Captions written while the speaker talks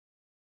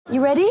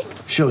You ready?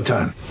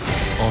 Showtime.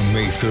 On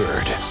May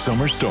 3rd,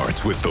 summer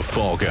starts with The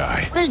Fall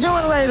Guy. Let's do it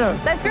later.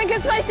 Let's drink a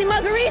spicy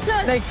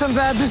margarita. Make some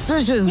bad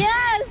decisions.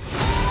 Yes!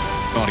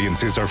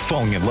 Audiences are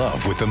falling in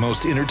love with the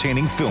most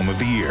entertaining film of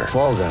the year.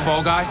 Fall Guy.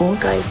 Fall Guy? Fall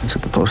Guy. That's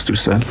what the poster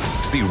said.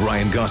 See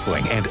Ryan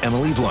Gosling and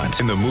Emily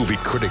Blunt in the movie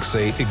critics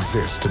say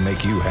exists to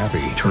make you happy.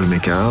 Trying to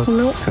make it out?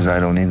 Nope. Because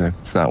I don't either.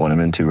 It's not what I'm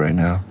into right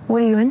now.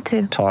 What are you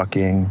into?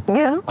 Talking.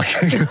 Yeah.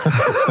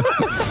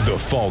 The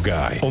Fall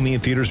Guy. Only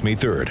in theaters May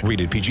 3rd.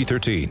 Rated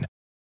PG-13.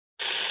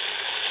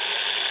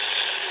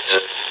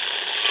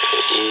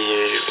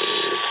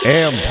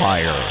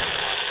 Empire.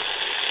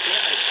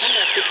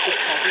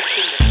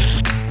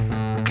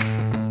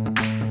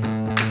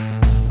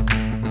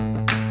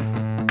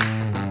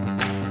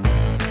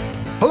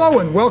 Hello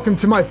and welcome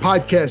to my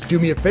podcast. Do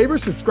me a favor,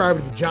 subscribe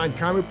to the John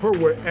Keim Report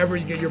wherever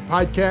you get your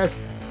podcast.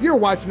 If you're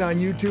watching on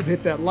YouTube,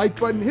 hit that like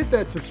button, hit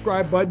that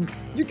subscribe button.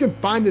 You can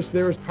find us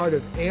there as part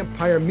of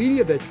Empire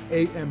Media. That's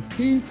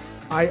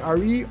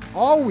A-M-P-I-R-E.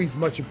 Always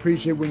much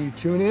appreciated when you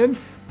tune in.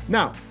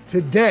 Now,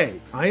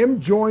 today, I am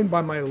joined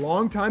by my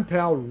longtime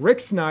pal, Rick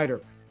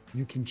Snyder.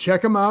 You can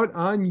check him out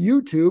on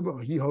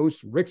YouTube. He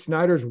hosts Rick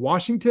Snyder's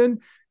Washington.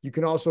 You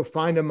can also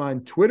find him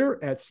on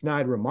Twitter at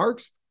Snyder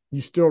Remarks. He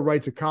still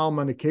writes a column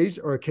on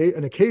occasion, or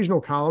an occasional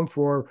column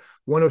for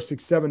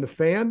 106.7 The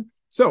Fan.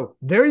 So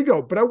there you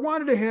go. But I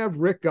wanted to have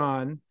Rick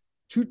on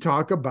to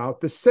talk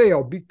about the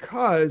sale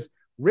because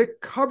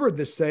Rick covered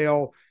the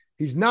sale.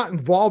 He's not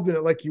involved in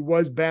it like he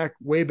was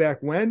way back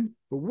when,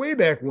 but way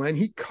back when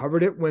he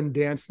covered it when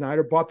Dan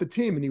Snyder bought the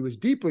team, and he was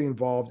deeply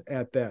involved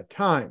at that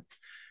time.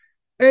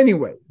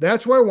 Anyway,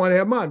 that's why I want to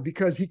have him on,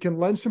 because he can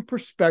lend some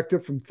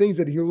perspective from things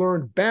that he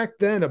learned back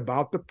then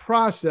about the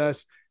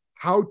process,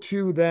 how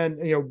to then,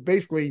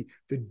 basically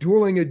the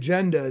dueling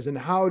agendas and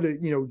how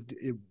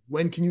to,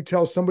 when can you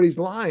tell somebody's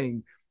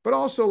lying, but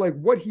also like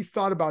what he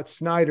thought about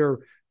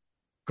Snyder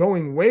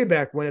going way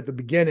back when at the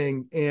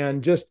beginning,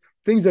 and just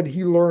things that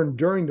he learned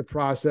during the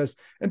process,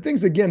 and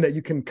things, again, that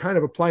you can kind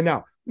of apply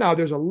now. Now,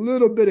 there's a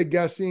little bit of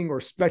guessing or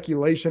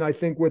speculation, I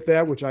think, with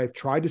that, which I've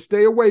tried to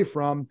stay away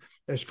from,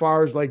 as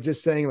far as like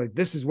just saying like,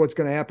 this is what's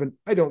going to happen.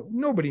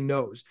 Nobody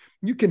knows.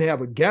 You can have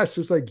a guess,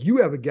 just like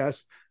you have a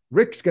guess.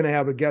 Rick's going to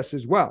have a guess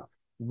as well.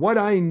 What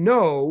I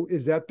know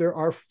is that there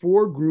are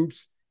 4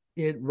 groups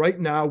in right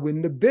now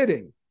in the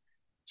bidding.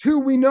 2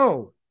 we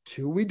know,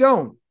 2 we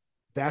don't.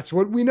 That's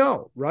what we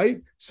know,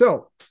 right?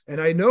 So,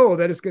 and I know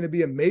that it's going to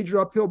be a major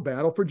uphill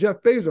battle for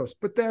Jeff Bezos,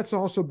 but that's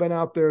also been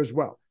out there as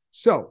well.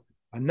 So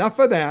enough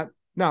of that.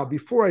 Now,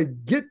 before I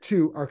get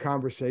to our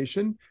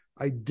conversation,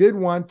 I did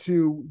want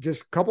to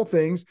just a couple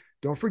things.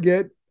 Don't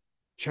forget,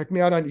 check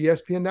me out on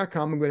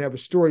ESPN.com. I'm going to have a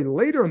story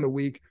later in the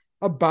week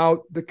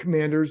about the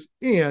Commanders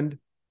and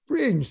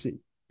free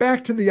agency.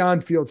 Back to the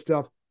on-field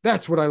stuff.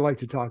 That's what I like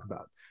to talk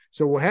about.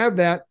 So we'll have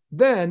that.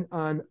 Then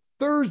on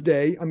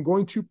Thursday, I'm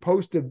going to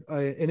post an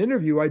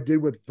interview I did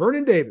with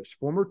Vernon Davis,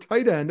 former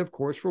tight end, of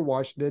course, for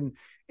Washington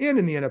and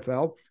in the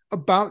NFL,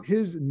 about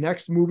his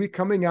next movie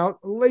coming out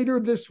later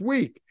this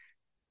week.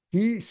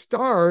 He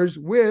stars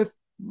with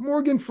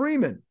Morgan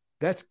Freeman.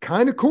 That's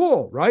kind of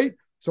cool, right?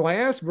 So I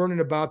asked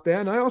Vernon about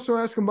that, and I also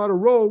asked him about a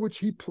role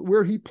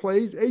where he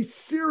plays a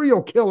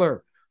serial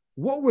killer.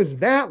 What was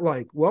that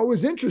like? Well, it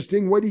was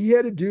interesting what he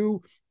had to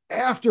do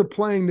after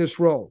playing this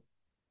role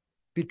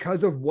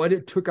because of what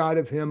it took out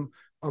of him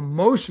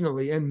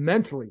emotionally and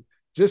mentally.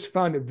 Just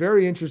found it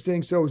very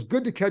interesting. So it was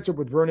good to catch up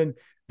with Vernon.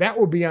 That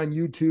will be on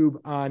YouTube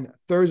on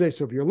Thursday.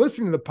 So if you're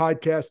listening to the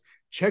podcast,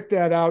 check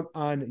that out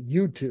on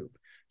YouTube.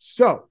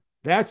 So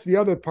that's the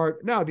other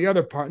part. Now, the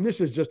other part, and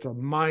this is just a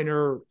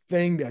minor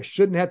thing that I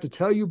shouldn't have to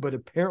tell you, but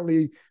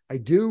apparently I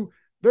do.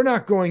 They're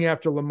not going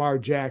after Lamar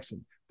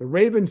Jackson. The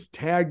Ravens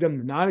tagged him,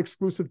 the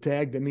non-exclusive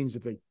tag. That means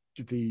if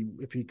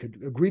he could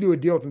agree to a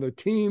deal with their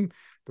team,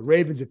 the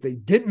Ravens, if they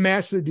didn't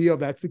match the deal,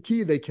 that's the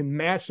key. They can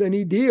match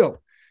any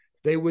deal.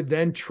 They would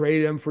then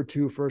trade him for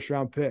 2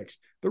 first-round picks.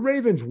 The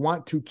Ravens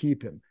want to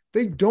keep him.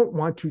 They don't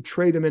want to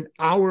trade him an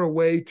hour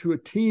away to a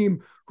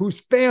team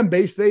whose fan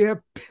base they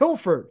have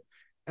pilfered.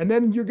 And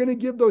then you're going to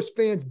give those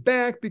fans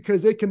back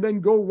because they can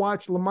then go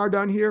watch Lamar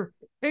down here.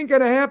 Ain't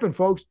going to happen,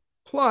 folks.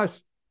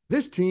 Plus,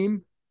 this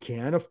team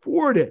can't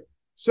afford it.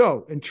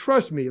 So, and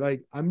trust me,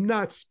 like, I'm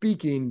not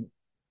speaking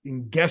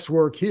in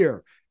guesswork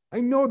here. I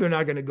know they're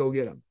not going to go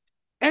get him.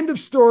 End of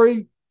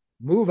story.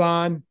 Move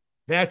on.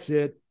 That's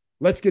it.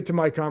 Let's get to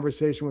my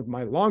conversation with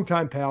my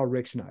longtime pal,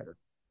 Rick Snyder.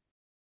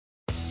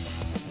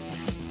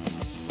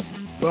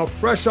 Well,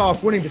 fresh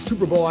off winning the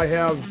Super Bowl, I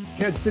have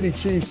Kansas City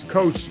Chiefs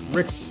coach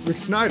Rick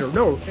Snyder.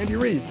 No, Andy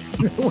Reid.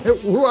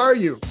 Who are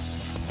you?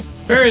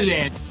 Where is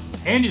Andy?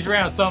 Andy's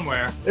around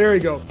somewhere. There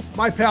you go.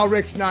 My pal,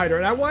 Rick Snyder.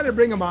 And I wanted to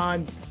bring him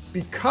on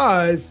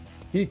because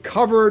he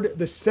covered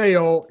the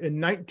sale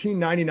in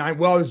 1999.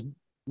 Well, it was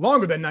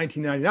longer than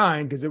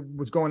 1999 because it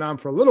was going on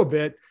for a little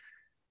bit.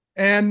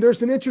 And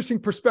there's an interesting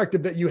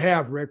perspective that you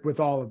have, Rick,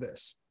 with all of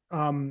this.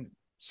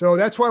 So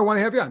that's why I want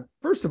to have you on.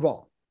 First of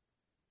all,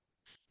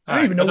 I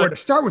don't even know where to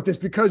start with this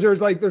because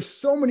there's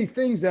so many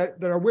things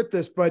that are with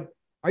this, but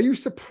are you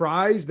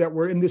surprised that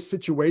we're in this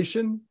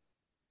situation?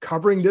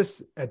 covering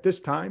this at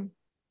this time?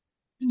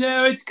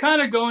 No, it's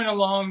kind of going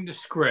along the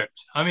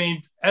script. I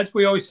mean, as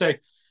we always say,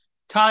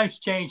 times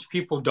change,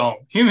 people don't.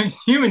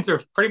 Humans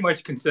are pretty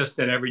much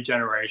consistent every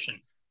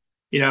generation.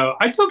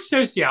 I took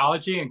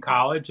sociology in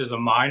college as a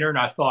minor, and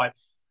I thought,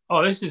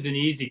 oh, this is an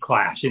easy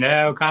class, kind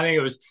of thing.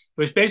 It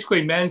was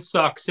basically men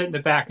suck, sit in the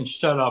back and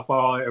shut up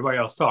while everybody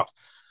else talks.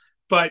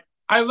 But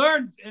I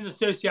learned in the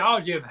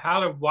sociology of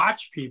how to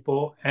watch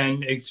people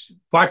and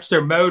watch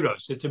their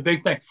motives. It's a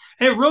big thing.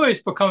 And it really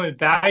has become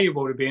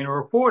invaluable to being a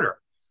reporter.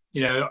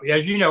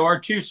 As you know, our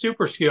two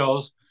super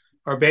skills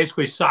are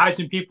basically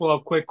sizing people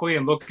up quickly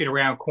and looking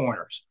around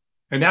corners.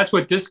 And that's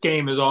what this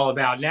game is all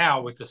about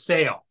now with the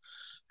sale.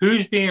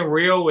 Who's being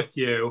real with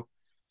you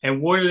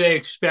and what are they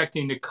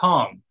expecting to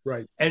come?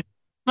 Right. And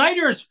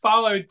Snyder has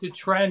followed the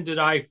trend that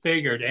I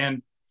figured.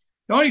 And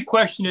the only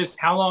question is,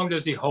 how long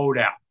does he hold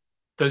out?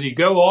 Does he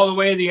go all the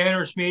way to the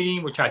owners'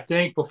 meeting, which I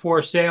think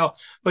before sale,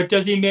 but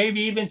does he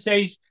maybe even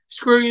say,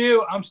 screw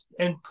you,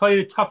 and play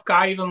the tough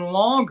guy even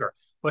longer?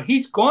 But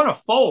he's going to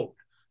fold.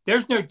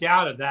 There's no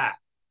doubt of that.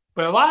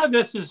 But a lot of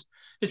this is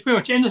pretty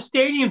much in the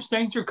stadiums,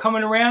 things are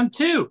coming around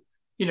too.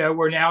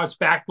 Where now it's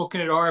back looking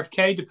at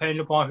RFK,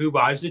 depending upon who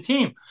buys the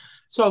team.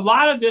 So a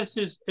lot of this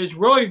is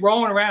really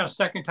rolling around a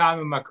second time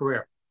in my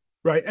career.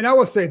 Right. And I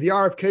will say the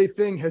RFK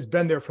thing has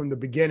been there from the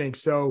beginning.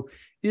 So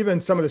even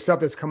some of the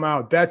stuff that's come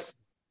out,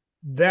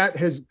 that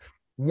has,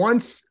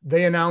 once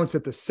they announced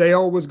that the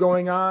sale was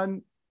going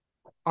on,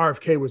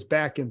 RFK was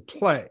back in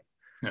play.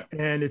 Yeah.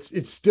 And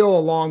it's still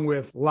along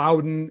with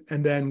Loudon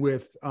and then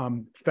with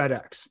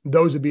FedEx.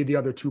 Those would be the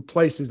other two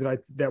places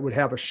that would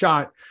have a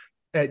shot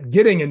at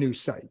getting a new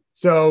site.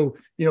 So,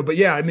 but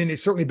yeah, I mean,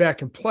 it's certainly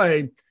back in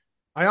play.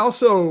 I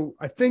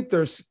think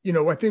there's,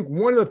 I think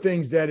one of the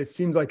things that it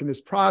seems like in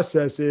this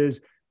process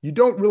is you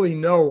don't really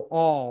know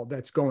all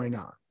that's going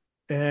on.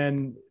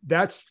 And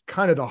that's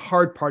kind of the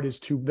hard part, is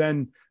to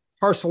then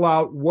parcel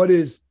out what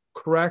is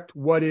correct,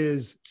 what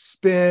is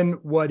spin,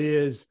 what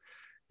is,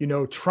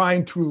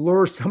 trying to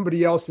lure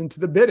somebody else into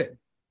the bidding.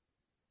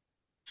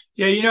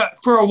 Yeah,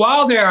 for a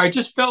while there, I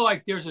just felt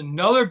like there's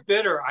another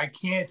bidder I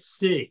can't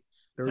see.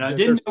 And I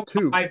didn't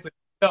know why,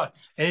 but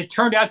and it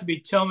turned out to be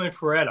Tillman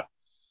Fertitta.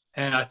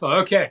 And I thought,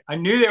 okay, I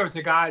knew there was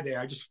a guy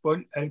there.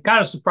 It kind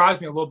of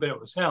surprised me a little bit it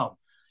was him.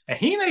 And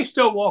he may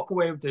still walk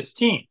away with this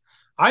team.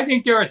 I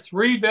think there are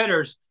three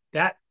bidders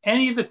that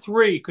any of the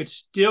three could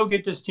still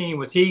get this team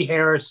with he,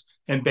 Harris,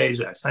 and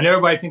Bezos. I know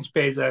everybody thinks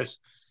Bezos,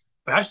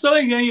 but I still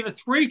think any of the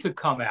three could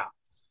come out.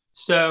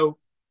 So,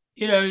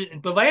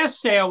 the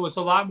last sale was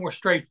a lot more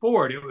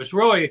straightforward. It was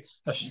really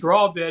a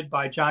straw bid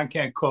by John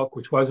Kent Cooke,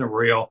 which wasn't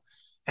real,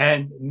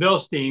 and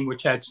Milstein,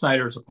 which had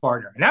Snyder as a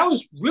partner. And that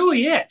was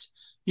really it.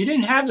 You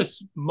didn't have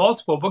this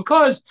multiple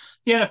because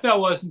the NFL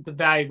wasn't the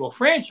valuable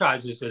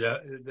franchises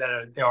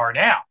that they are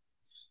now.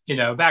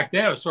 Back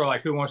then it was sort of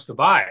like, who wants to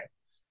buy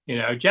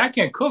it? Jack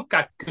Kent Cooke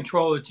got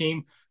control of the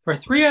team for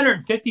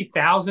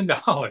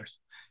 $350,000.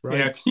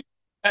 Right.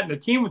 And the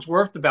team was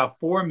worth about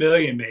 $4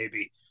 million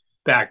maybe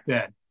back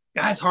then.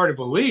 That's hard to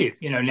believe.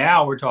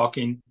 Now we're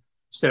talking,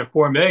 instead of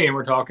 $4 million,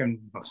 we're talking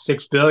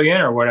 $6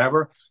 billion or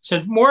whatever.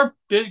 So more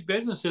big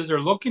businesses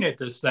are looking at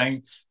this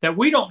thing that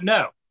we don't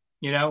know.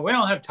 We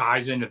don't have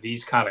ties into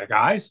these kind of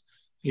guys.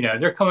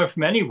 They're coming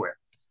from anywhere.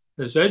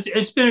 So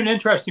it's been an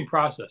interesting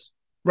process.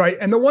 Right.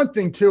 And the one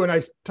thing too, and I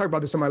talked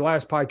about this on my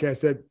last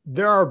podcast, that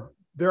there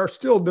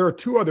are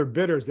two other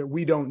bidders that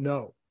we don't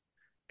know.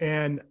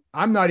 And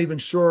I'm not even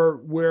sure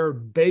where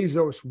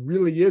Bezos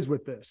really is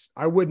with this.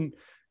 I wouldn't,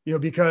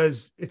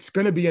 because it's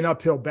going to be an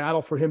uphill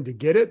battle for him to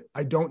get it.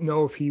 I don't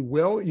know if he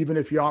will, even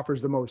if he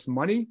offers the most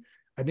money.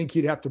 I think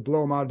he'd have to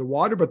blow him out of the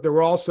water. But there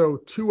were also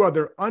two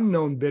other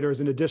unknown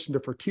bidders in addition to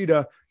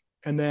Fertitta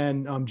and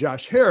then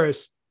Josh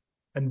Harris.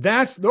 And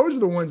those are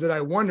the ones that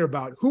I wonder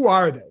about. Who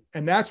are they?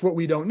 And that's what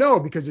we don't know,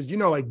 because as you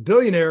know, like,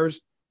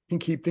 billionaires can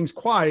keep things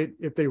quiet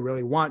if they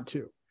really want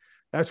to.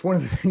 That's one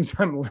of the things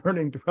I'm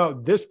learning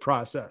throughout this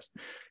process.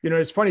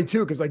 It's funny too,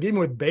 because like even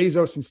with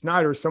Bezos and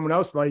Snyder, someone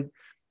else, like,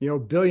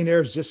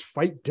 billionaires just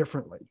fight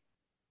differently.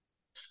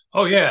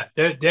 Oh yeah,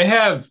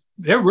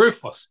 they're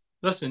ruthless.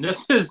 Listen,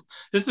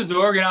 this is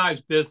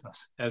organized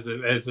business as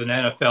an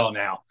NFL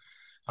now.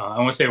 I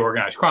won't say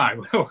organized crime,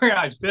 but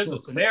organized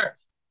business, and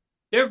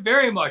they're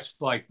very much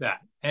like that.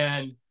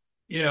 And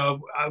we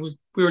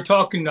were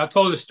talking. I've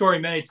told this story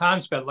many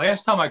times, but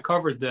last time I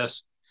covered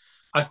this,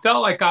 I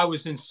felt like I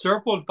was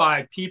encircled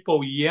by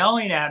people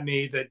yelling at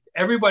me that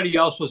everybody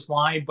else was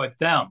lying but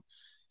them.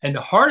 And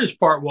the hardest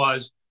part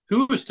was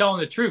who was telling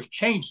the truth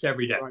changed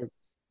every day. Right.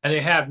 And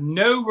they have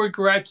no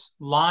regrets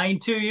lying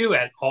to you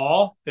at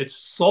all. It's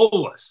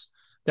soulless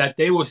that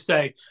they will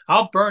say,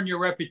 I'll burn your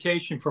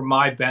reputation for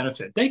my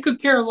benefit. They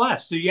could care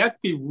less. So you have to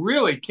be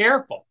really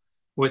careful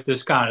with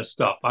this kind of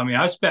stuff. I mean,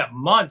 I spent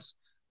months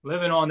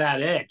living on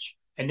that edge.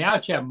 And now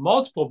that you have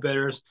multiple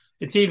bidders,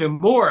 it's even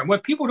more. And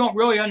what people don't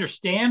really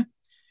understand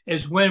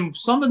is when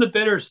some of the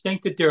bidders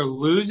think that they're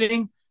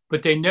losing,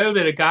 but they know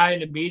that a guy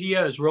in the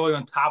media is really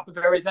on top of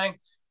everything,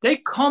 they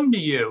come to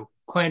you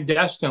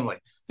clandestinely.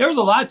 There was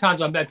a lot of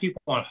times I met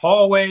people on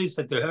hallways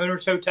at the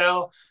owner's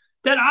hotel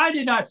that I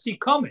did not see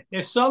coming.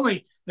 And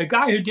suddenly the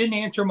guy who didn't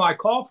answer my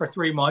call for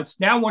 3 months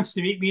now wants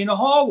to meet me in the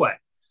hallway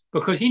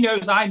because he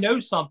knows I know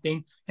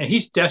something and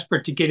he's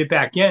desperate to get it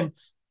back in.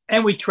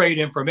 And we trade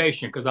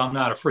information because I'm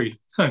not a free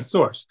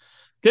source.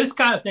 This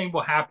kind of thing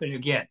will happen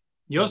again.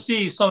 You'll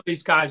see some of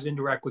these guys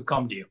indirectly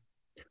come to you.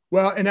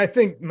 Well, and I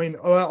think,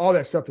 all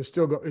that stuff is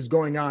is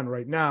going on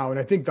right now. And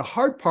I think the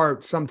hard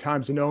part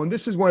sometimes to know, and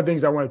this is one of the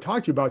things I want to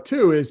talk to you about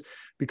too, is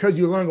because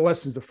you learned the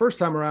lessons the first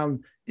time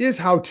around, is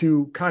how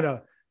to kind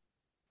of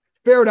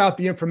ferret out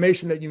the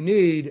information that you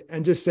need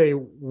and just say,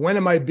 when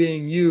am I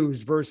being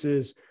used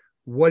versus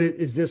what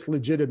is this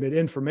legitimate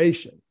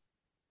information?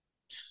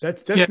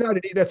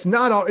 That's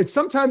not all. It's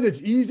sometimes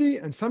it's easy,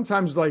 and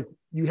sometimes like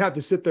you have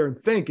to sit there and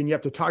think, and you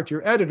have to talk to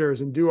your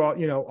editors and do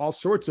all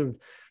sorts of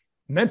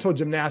mental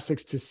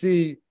gymnastics to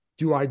see,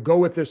 do I go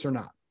with this or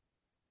not?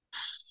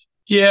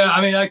 Yeah, I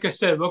mean, like I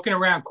said, looking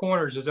around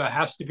corners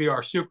has to be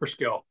our super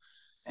skill,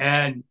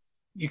 and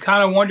you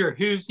kind of wonder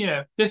who's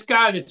this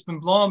guy that's been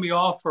blowing me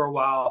off for a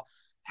while.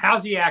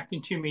 How's he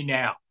acting to me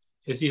now?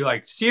 Is he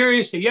like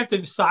serious? So you have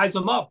to size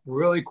them up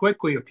really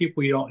quickly of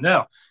people you don't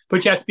know,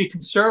 but you have to be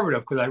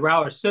conservative because I'd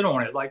rather sit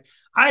on it. Like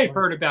I had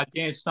heard about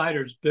Dan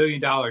Snyder's $1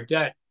 billion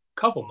debt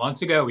a couple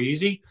months ago,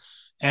 easy.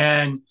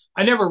 And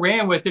I never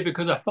ran with it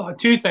because I thought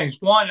two things.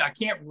 One, I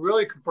can't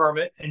really confirm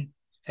it.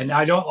 And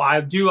I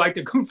do like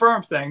to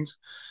confirm things.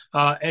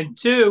 And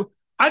two,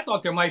 I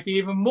thought there might be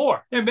even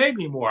more. There may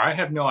be more. I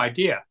have no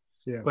idea.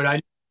 Yeah. But I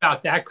knew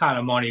about that kind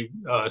of money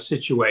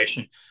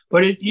situation.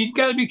 But you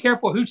got to be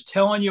careful who's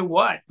telling you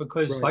what,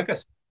 because like I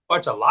said, a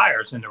bunch of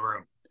liars in the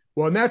room.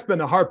 Well, and that's been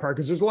the hard part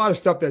because there's a lot of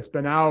stuff that's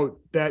been out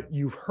that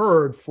you've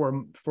heard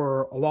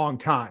for a long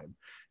time.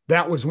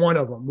 That was one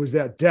of them, was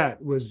that debt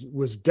was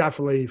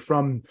definitely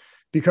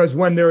because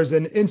when there's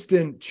an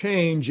instant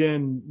change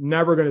in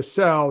never going to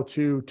sell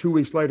to 2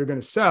 weeks later going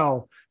to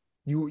sell,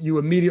 you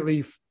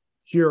immediately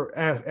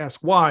ask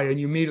why, and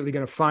you immediately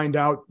going to find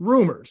out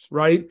rumors,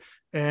 right?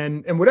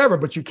 And whatever,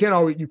 but you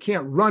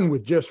can't run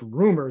with just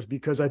rumors,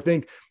 because I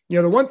think,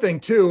 the one thing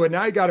too, and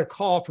I got a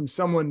call from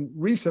someone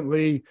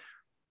recently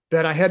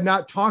that I had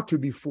not talked to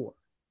before.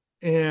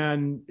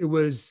 And it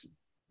was,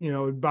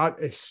 about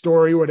a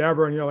story,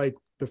 whatever. And you're like,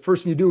 the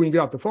first thing you do when you get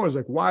off the phone is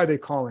like, why are they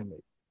calling me?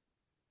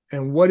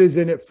 And what is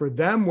in it for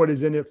them? What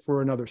is in it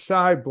for another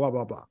side? Blah,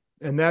 blah, blah.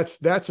 And that's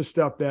the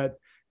stuff that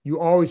you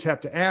always have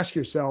to ask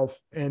yourself.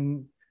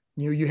 And,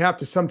 you have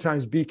to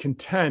sometimes be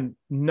content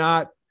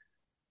not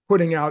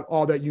putting out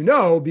all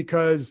that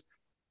because,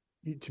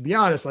 to be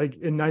honest, like,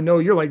 and I know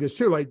you're like this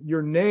too, like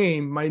your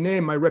name,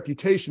 my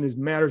reputation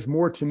matters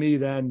more to me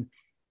than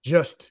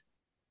just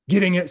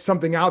getting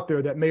something out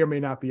there that may or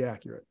may not be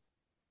accurate.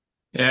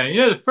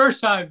 Yeah, the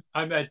first time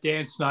I met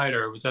Dan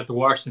Snyder was at the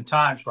Washington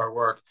Times where I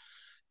worked,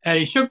 and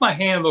he shook my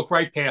hand and looked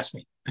right past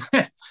me.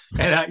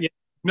 And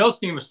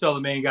Milstein was still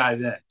the main guy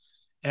then,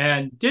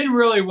 and didn't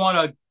really want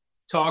to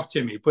talk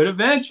to me. But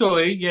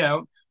eventually,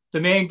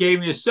 the man gave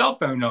me his cell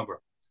phone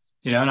number.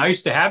 And I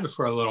used to have it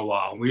for a little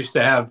while.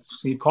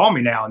 He'd call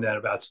me now and then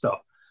about stuff.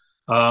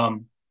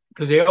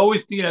 Because they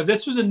always,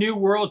 this was a new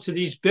world to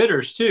these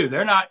bidders too.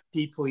 They're not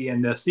deeply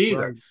in this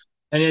either. Right.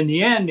 And in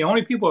the end, the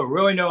only people that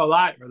really know a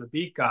lot are the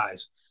beat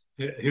guys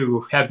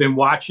who have been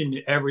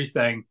watching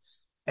everything.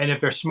 And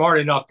if they're smart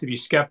enough to be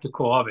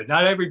skeptical of it,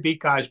 not every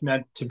beat guy is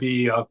meant to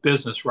be a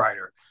business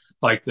writer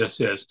like this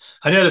is.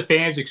 I know the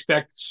fans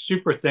expect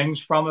super things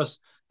from us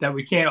that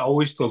we can't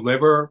always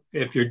deliver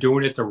if you're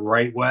doing it the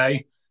right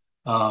way.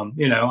 I'm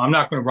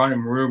not going to run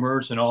them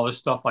rumors and all this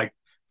stuff like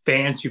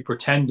fans who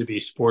pretend to be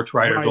sports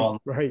writers.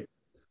 Right.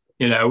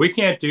 We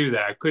can't do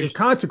that because the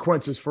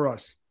consequences for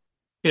us.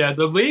 The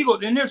legal,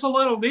 and there's a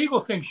lot of legal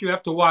things you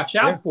have to watch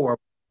out for.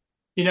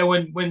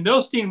 When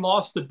Milstein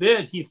lost the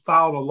bid, he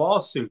filed a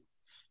lawsuit,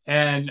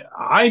 and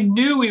I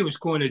knew he was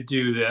going to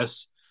do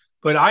this,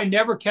 but I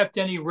never kept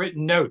any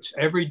written notes.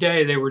 Every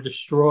day they were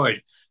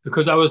destroyed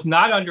because I was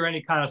not under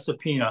any kind of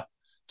subpoena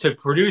to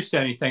produce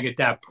anything at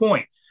that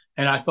point.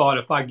 And I thought,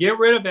 if I get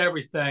rid of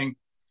everything,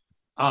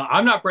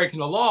 I'm not breaking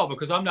the law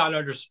because I'm not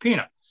under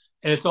subpoena,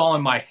 and it's all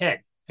in my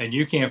head, and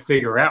you can't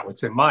figure out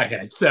what's in my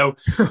head. So,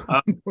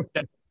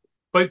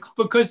 but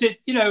because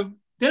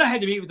then I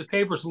had to meet with the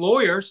paper's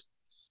lawyers,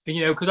 and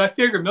because I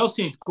figured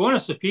Milstein's going to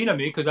subpoena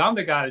me because I'm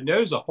the guy that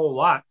knows a whole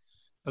lot.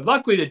 But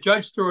luckily, the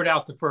judge threw it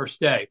out the first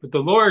day. But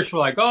the lawyers were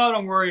like, "Oh,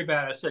 don't worry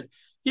about it." I said,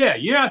 "Yeah,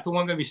 you're not the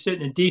one going to be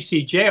sitting in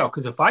D.C. jail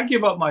because if I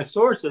give up my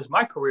sources,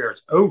 my career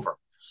is over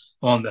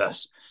on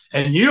this."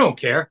 And you don't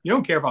care. You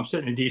don't care if I'm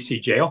sitting in D.C.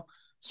 jail.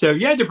 So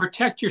you had to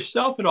protect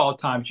yourself at all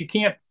times. You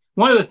can't.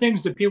 One of the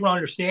things that people don't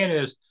understand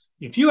is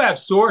if you have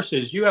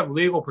sources, you have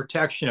legal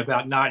protection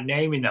about not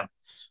naming them.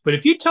 But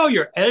if you tell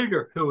your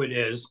editor who it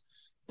is,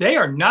 they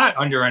are not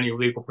under any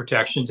legal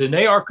protections and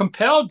they are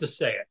compelled to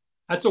say it.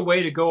 That's a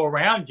way to go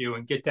around you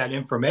and get that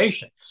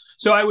information.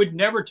 So I would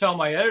never tell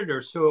my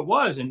editors who it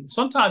was. And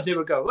sometimes they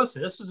would go,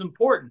 "Listen, this is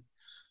important."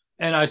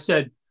 And I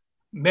said,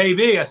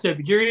 "Maybe." I said,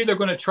 "But you're either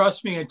going to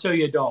trust me until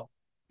you don't.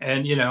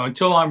 And,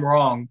 until I'm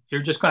wrong,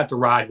 you're just going to have to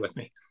ride with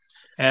me."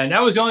 And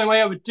that was the only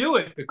way I would do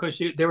it because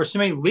there were so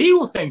many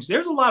legal things.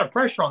 There's a lot of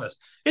pressure on this.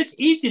 It's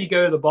easy to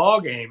go to the ball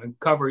game and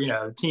cover,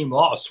 the team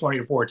lost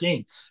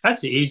 20-14.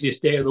 That's the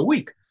easiest day of the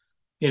week,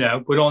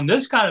 But on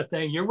this kind of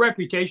thing, your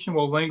reputation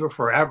will linger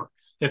forever.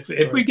 If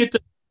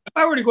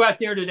I were to go out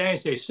there today and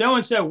say so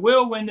and so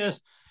will win this,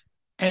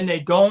 and they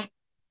don't,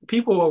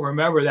 people will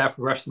remember that for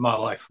the rest of my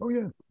life. Oh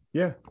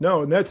yeah.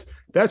 No, and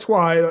that's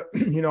why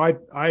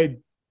I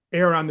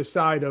err on the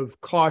side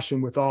of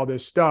caution with all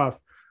this stuff.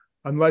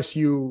 Unless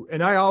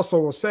and I also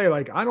will say,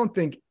 I don't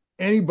think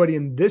anybody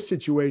in this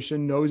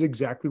situation knows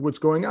exactly what's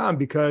going on,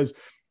 because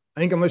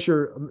I think unless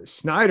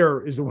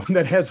Snyder is the one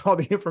that has all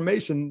the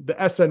information, the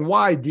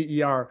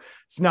SNYDER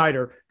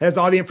Snyder has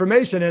all the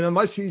information. And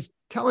unless he's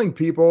telling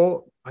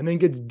people, I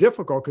think it's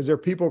difficult because there are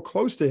people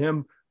close to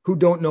him who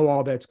don't know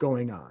all that's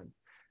going on.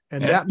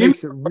 And that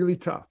makes it really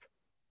tough.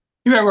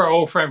 You remember our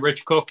old friend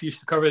Rich Cook used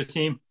to cover the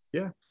team?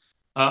 Yeah.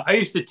 I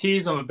used to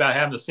tease him about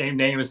having the same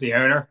name as the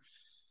owner.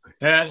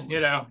 And,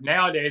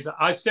 nowadays,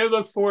 I so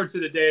look forward to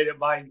the day that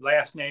my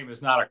last name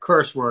is not a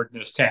curse word in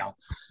this town,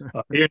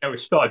 even though we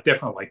spell it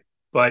differently.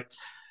 But,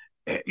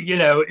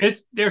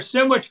 there's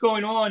so much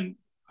going on,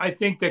 I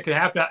think, that could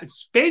happen.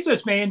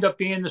 Bezos may end up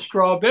being the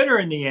straw bidder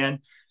in the end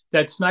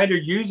that Snyder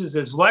uses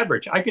as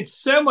leverage. I could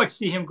so much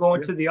see him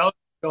going to the other,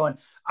 going,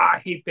 I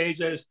hate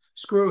Bezos,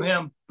 screw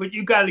him, but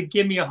you got to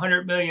give me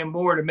 $100 million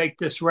more to make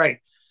this right.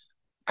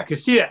 I could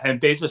see that.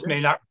 And Bezos may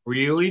not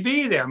really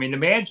be there. I mean, the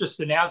man just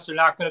announced they're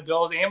not going to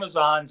build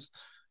Amazon's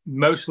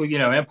mostly,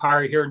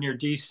 empire here near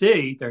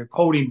DC. They're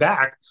holding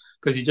back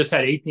because he just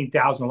had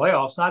 18,000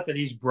 layoffs. Not that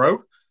he's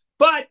broke,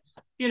 but,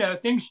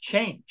 things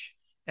change.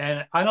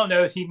 And I don't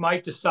know if he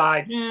might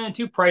decide,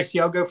 too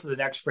pricey. I'll go for the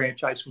next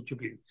franchise, which would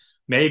be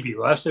maybe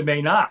less, it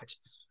may not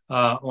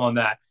on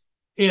that.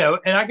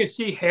 And I could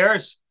see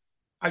Harris.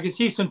 I could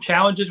see some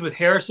challenges with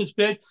Harris's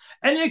bid,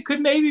 and it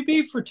could maybe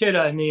be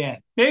Fertitta in the end.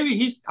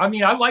 Maybe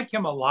I like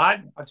him a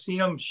lot. I've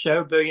seen him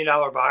show $1 billion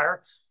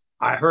buyer.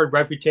 I heard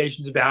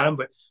reputations about him,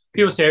 but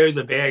people say he's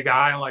a bad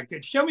guy. I'm like,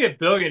 show me a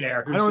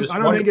billionaire. I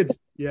don't think it's,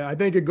 I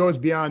think it goes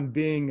beyond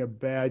being a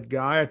bad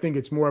guy. I think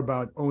it's more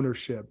about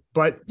ownership,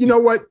 but you know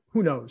what?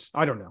 Who knows?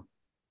 I don't know.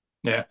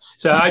 Yeah.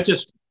 So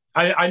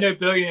I know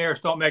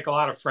billionaires don't make a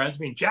lot of friends. I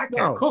mean, Jack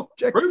Cook.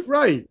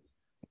 Right.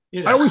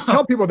 I always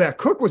tell people that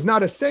Cook was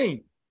not a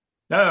saint.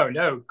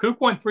 No. Cook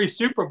won 3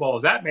 Super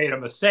Bowls. That made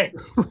him a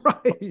saint.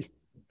 Right.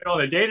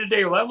 On a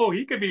day-to-day level,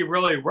 he could be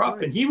really rough.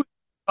 Right. And he was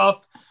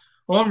tough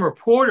on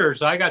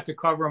reporters. I got to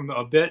cover him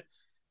a bit.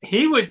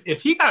 He would,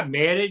 if he got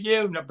mad at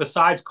you,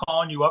 besides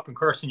calling you up and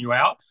cursing you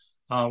out,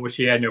 which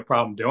he had no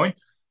problem doing,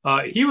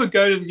 he would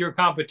go to your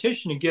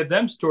competition and give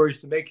them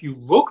stories to make you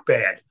look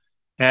bad.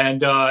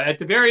 And at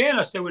the very end,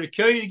 I said, would it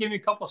kill you to give me a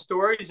couple of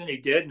stories? And he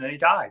did, and then he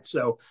died.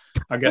 So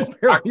I guess,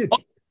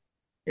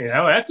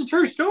 that's a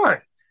true story.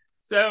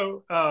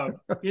 So,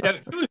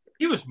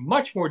 he was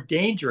much more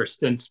dangerous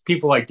than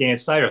people like Dan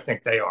Snyder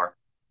think they are.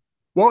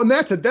 Well, and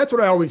that's what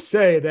I always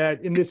say,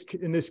 that in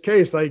this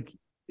case, like,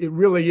 it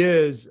really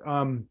is,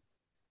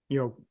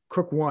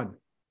 Cook won.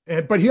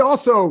 But he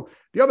also,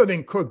 the other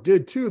thing Cook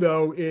did too,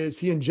 though, is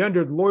he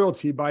engendered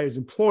loyalty by his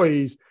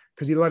employees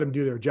because he let them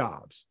do their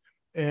jobs.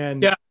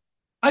 And yeah,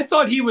 I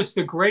thought he was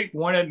the great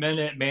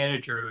 1-minute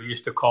manager, who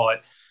used to call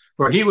it,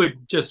 where he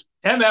would just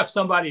MF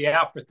somebody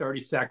out for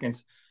 30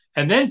 seconds.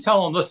 And then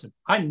tell them, listen,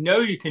 I know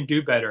you can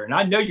do better, and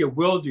I know you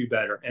will do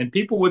better. And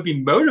people would be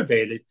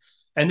motivated,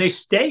 and they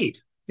stayed.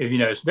 If you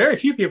notice, very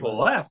few people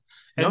left.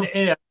 And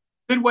a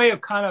good way of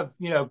kind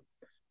of,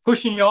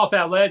 pushing you off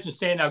that ledge and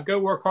saying, now go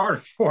work harder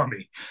for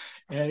me.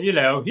 And,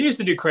 he used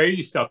to do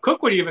crazy stuff.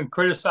 Cook would even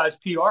criticize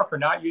PR for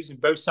not using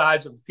both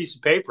sides of a piece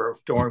of paper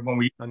during when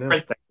we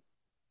print things.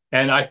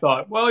 And I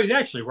thought, well, he's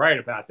actually right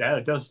about that.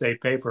 It does say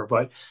paper,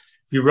 but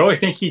do you really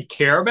think he'd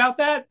care about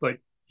that? But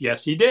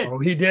yes, he did. Oh,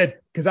 he did.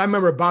 Because I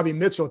remember Bobby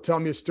Mitchell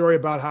telling me a story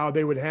about how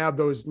they would have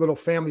those little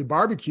family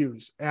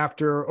barbecues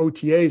after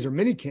OTAs or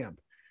minicamp.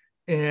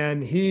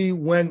 And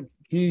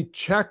he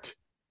checked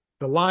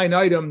the line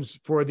items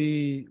for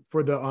the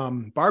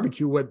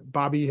barbecue, what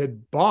Bobby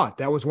had bought.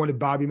 That was one of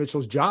Bobby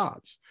Mitchell's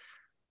jobs.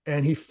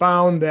 And he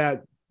found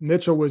that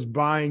Mitchell was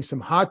buying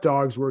some hot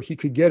dogs where he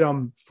could get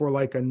them for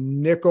like a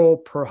nickel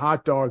per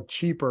hot dog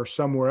cheaper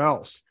somewhere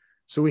else.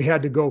 So we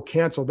had to go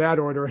cancel that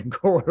order and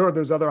go order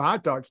those other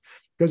hot dogs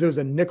because it was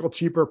a nickel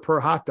cheaper per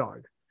hot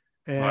dog.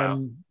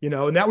 And,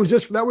 and that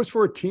was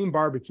for a team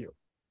barbecue.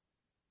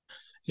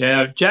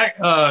 Yeah,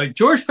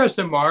 George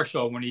Preston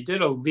Marshall, when he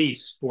did a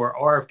lease for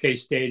RFK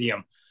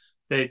Stadium,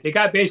 they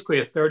got basically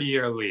a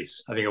 30-year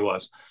lease, I think it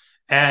was.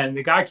 And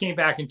the guy came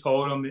back and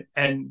told him,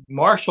 and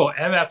Marshall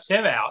MF'd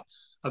him out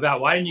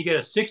about, why didn't you get a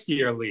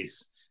 60-year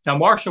lease? Now,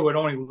 Marshall would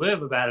only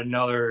live about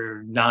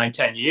another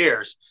 9-10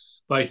 years,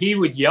 but he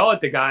would yell at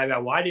the guy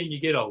about, why didn't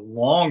you get a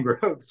longer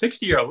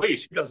 60-year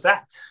lease? Who does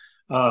that?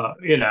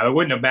 It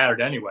wouldn't have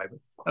mattered anyway. But,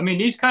 I mean,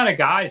 these kind of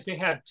guys, they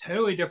have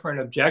totally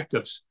different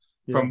objectives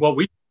from what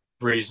we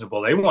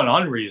reasonable. They want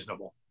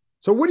unreasonable.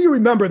 So what do you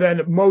remember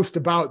then most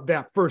about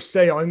that first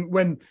sale, and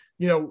when,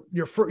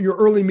 your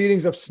early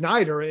meetings of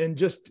Snyder, and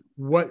just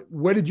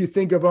what did you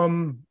think of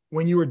him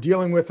when you were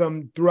dealing with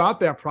him throughout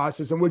that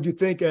process? And what did you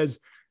think as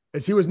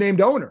he was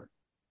named owner?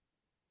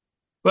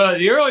 Well,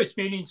 the earliest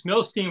meetings,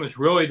 Milstein was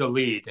really the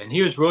lead, and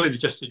he was really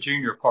just a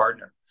junior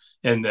partner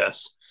in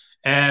this.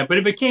 But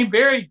it became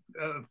very,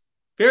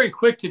 very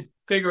quick to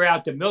figure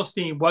out that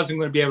Milstein wasn't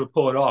going to be able to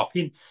pull it off.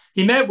 He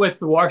met with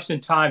the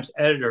Washington Times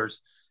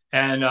editors,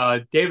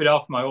 and David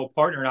Elf, my old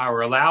partner, and I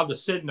were allowed to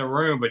sit in the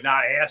room but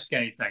not ask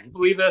anything. You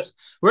believe this?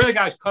 We're the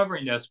guys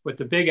covering this, but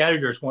the big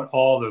editors want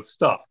all the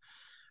stuff.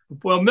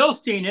 Well,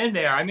 Milstein in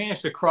there, I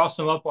managed to cross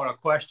him up on a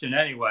question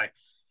anyway.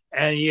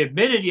 And he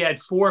admitted he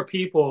had 4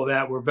 people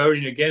that were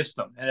voting against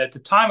him. And at the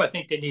time, I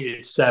think they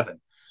needed 7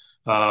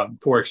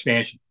 for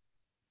expansion.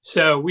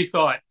 So we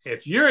thought,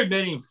 if you're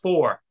admitting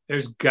 4,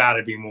 there's got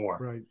to be more.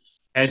 Right.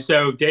 And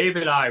so Dave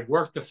and I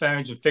worked the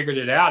phones and figured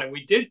it out. And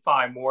we did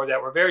find more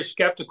that were very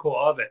skeptical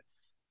of it.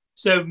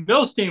 So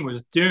Milstein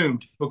was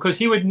doomed because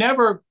he would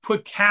never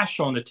put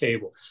cash on the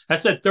table.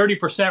 That's that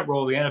 30%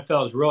 rule the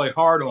NFL is really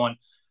hard on,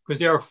 because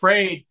they're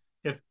afraid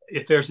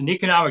if there's an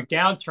economic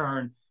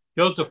downturn,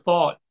 he'll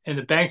default and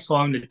the banks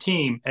loan the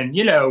team. And,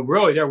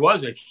 really there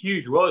was a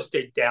huge real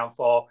estate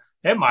downfall.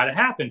 That might have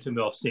happened to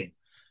Milstein.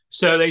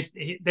 So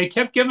they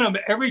kept giving him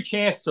every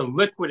chance to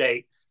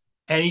liquidate.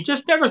 And he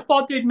just never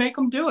thought they'd make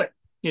him do it,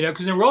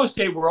 because in real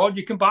estate world,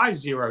 you can buy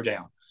 0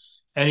 down.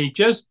 And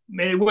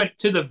it went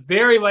to the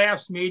very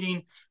last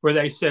meeting where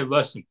they said,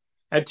 listen,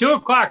 at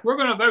 2:00, we're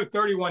going to vote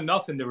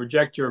 31-0 to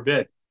reject your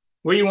bid.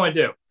 What do you want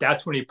to do?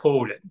 That's when he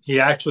pulled it. He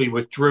actually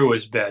withdrew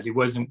his bid. He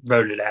wasn't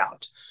voted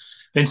out.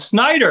 And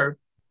Snyder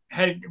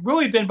had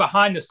really been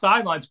behind the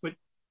sidelines, but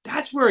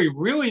that's where he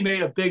really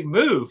made a big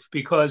move,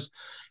 because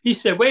he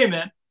said, wait a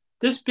minute,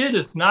 this bid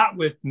is not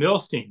with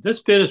Milstein.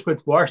 This bid is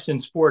with Washington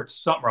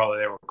Sports, something or other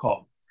they were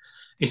called.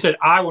 He said,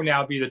 I will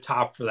now be the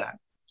top for that.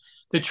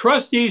 The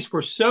trustees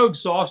were so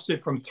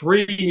exhausted from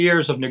 3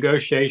 years of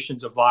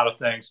negotiations of a lot of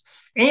things,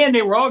 and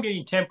they were all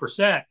getting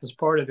 10% as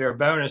part of their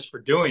bonus for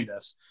doing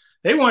this.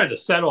 They wanted to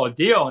settle a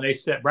deal, and they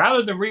said,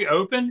 rather than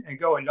reopen and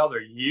go another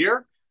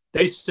year,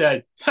 they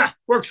said,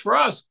 works for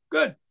us.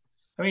 Good.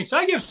 So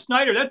I give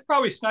Snyder, that's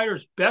probably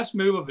Snyder's best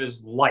move of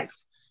his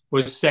life,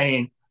 was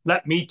saying,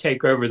 let me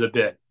take over the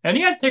bid. And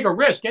he had to take a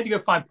risk. He had to go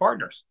find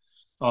partners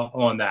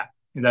on that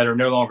are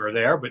no longer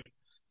there. But,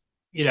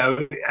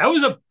 that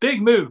was a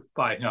big move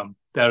by him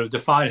that would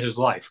define his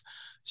life.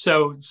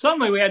 So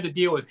suddenly we had to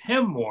deal with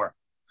him more.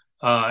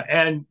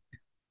 I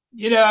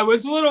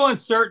was a little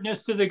uncertain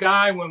as to the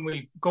guy when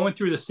we going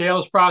through the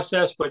sales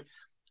process, but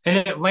in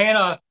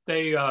Atlanta,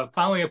 they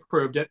finally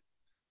approved it.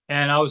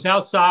 And I was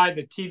outside,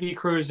 the TV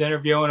crews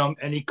interviewing him,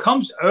 and he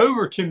comes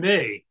over to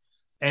me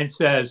and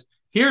says,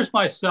 here's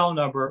my cell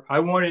number. I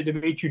wanted to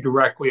meet you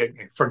directly.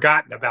 I'd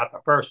forgotten about the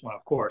first one,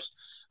 of course.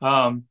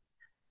 And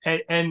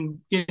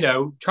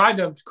tried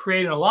to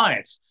create an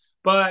alliance.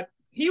 But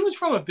he was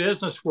from a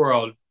business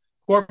world,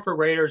 corporate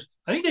raiders.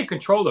 I think they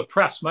control the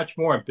press much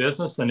more in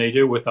business than they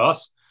do with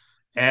us.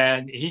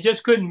 And he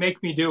just couldn't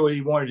make me do what he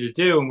wanted to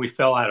do, and we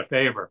fell out of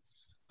favor.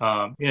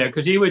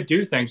 Because he would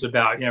do things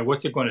about,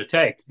 what's it going to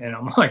take? And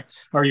I'm like,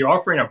 are you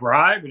offering a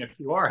bribe? And if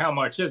you are, how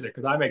much is it?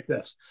 Because I make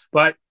this.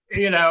 But,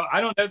 I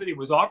don't know that he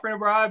was offering a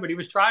bribe, but he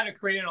was trying to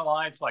create an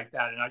alliance like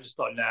that. And I just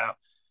thought,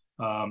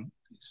 no.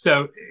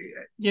 So,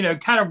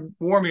 kind of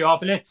wore me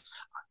off. And then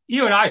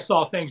you and I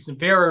saw things in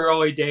very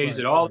early days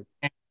that all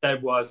he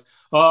said was,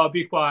 oh,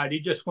 be quiet. He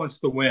just wants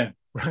to win.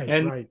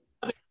 Right.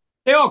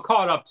 They all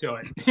caught up to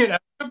it.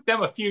 It took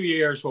them a few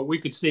years, what we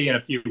could see in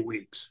a few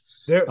weeks.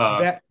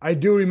 I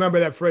do remember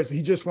that phrase.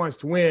 He just wants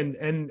to win.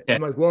 And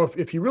I'm like, well,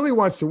 if he really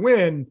wants to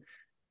win,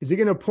 is he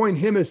going to appoint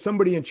him as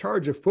somebody in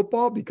charge of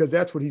football? Because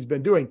that's what he's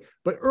been doing.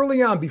 But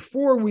early on,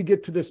 before we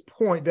get to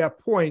that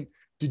point,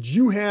 did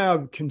you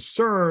have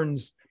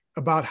concerns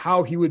about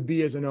how he would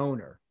be as an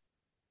owner?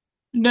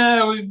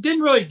 No, we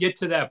didn't really get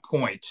to that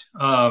point.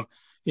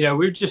 We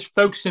were just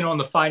focusing on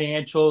the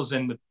financials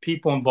and the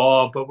people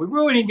involved, but we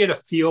really didn't get a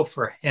feel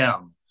for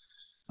him.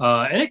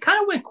 And it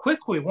kind of went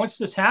quickly once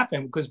this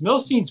happened, because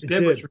Milstein's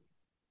bid was,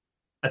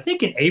 I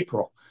think, in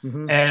April,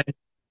 and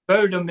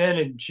voted him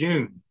in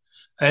June.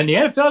 And the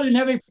NFL didn't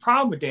have any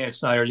problem with Dan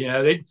Snyder.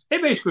 They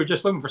basically were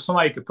just looking for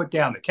somebody who could put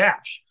down the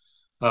cash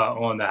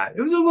on that.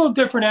 It was a little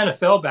different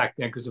NFL back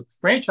then, because the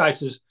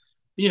franchises,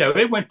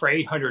 it went for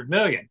 $800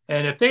 million.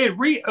 And if they had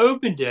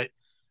reopened it,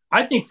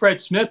 I think Fred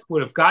Smith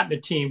would have gotten the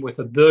team with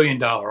 $1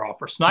 billion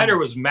offer. Snyder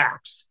was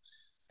maxed.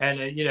 And,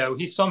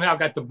 he somehow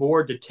got the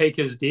board to take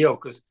his deal,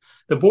 because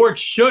the board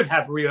should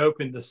have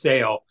reopened the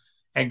sale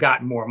and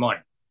gotten more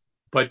money.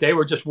 But they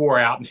were just wore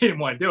out and they didn't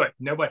want to do it.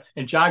 Nobody.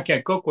 And John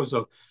Kent Cook was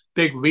a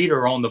big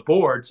leader on the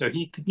board. So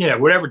he,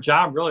 whatever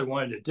John really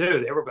wanted to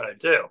do, they were going to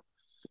do.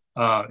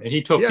 And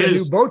he took his a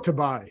new boat to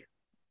buy.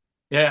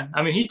 Yeah.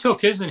 He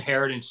took his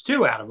inheritance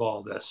too out of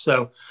all this.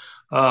 So,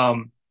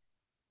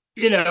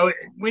 we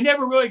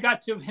never really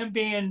got to him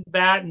being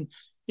that. And,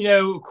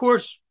 of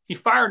course, he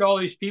fired all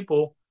these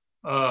people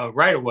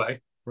right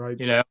away. Right.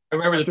 I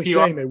remember After the PR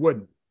saying they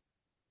wouldn't.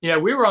 Yeah,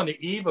 we were on the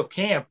eve of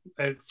camp.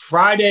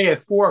 Friday at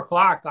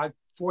 4:00,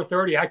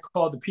 4:30, I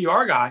called the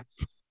PR guy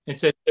and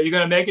said, "Are you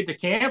going to make it to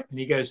camp?" And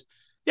he goes,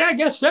 "Yeah, I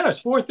guess so.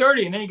 It's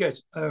 4:30." And then he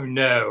goes, "Oh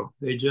no,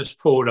 they just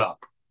pulled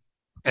up,"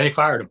 and they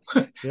fired him.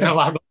 Yeah. And a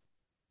lot of,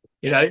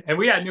 and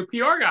we had a new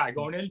PR guy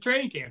going into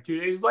training camp 2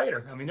 days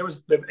later. I mean, there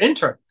was the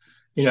intern,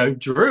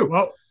 Drew.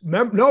 Well,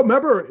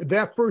 remember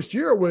that first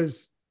year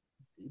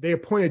they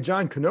appointed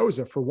John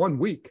Canosa for 1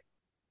 week.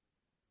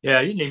 Yeah,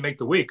 he didn't even make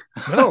the week.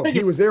 No,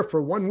 he was there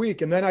for 1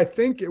 week. And then I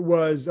think it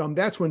was,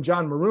 that's when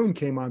John Maroon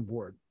came on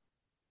board.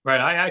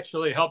 Right. I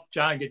actually helped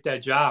John get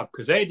that job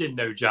because they didn't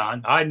know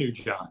John. I knew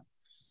John.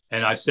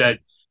 And I said,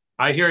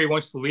 I hear he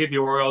wants to leave the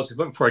Orioles. He's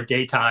looking for a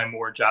daytime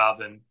more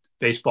job, and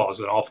baseball is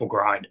an awful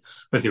grind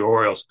with the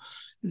Orioles.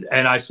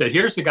 And I said,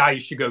 here's the guy you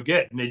should go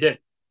get. And they did.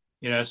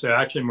 So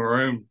actually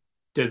Maroon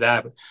did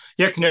that. But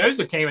yeah,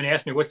 Canosa came and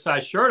asked me what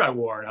size shirt I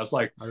wore. And I was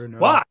like,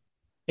 why?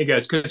 He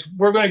goes, because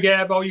we're going to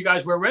have all you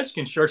guys wear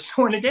Redskins shirts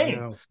during the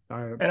game.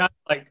 And I'm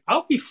like,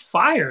 I'll be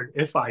fired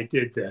if I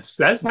did this.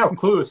 That's how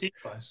clueless he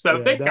was. So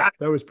yeah,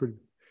 that was pretty.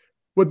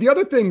 Well, the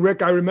other thing,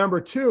 Rick, I remember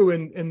too,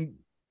 and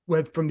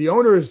from the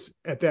owners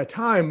at that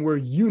time were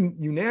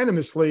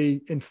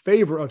unanimously in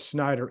favor of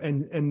Snyder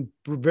and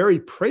were very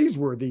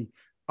praiseworthy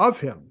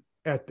of him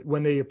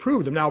when they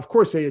approved him. Now, of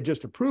course, they had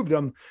just approved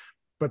him,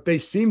 but they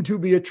seemed to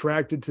be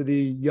attracted to the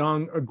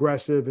young,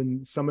 aggressive,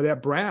 and some of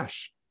that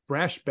brash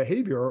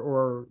behavior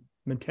or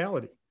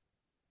mentality.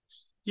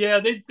 Yeah,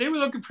 they were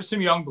looking for some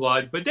young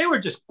blood, but they were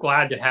just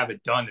glad to have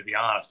it done, to be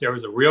honest. There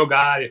was a real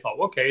guy. They thought,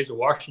 okay, he's a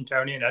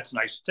Washingtonian. That's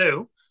nice,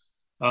 too,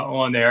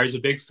 on there. He's a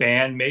big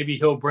fan. Maybe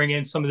he'll bring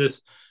in some of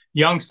this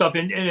young stuff.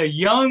 And a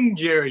young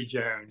Jerry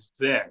Jones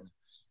then,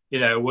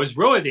 was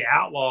really the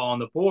outlaw on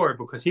the board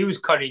because he was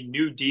cutting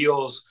new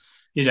deals,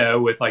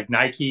 with like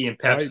Nike and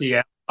Pepsi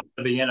out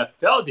of the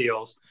NFL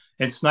deals.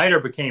 And Snyder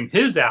became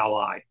his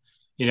ally.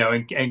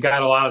 And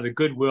got a lot of the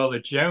goodwill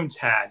that Jones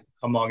had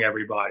among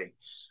everybody.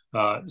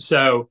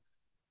 So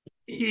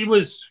he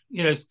was,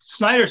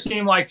 Snyder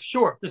seemed like,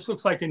 sure, this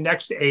looks like the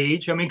next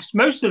age. I mean,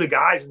 most of the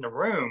guys in the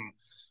room,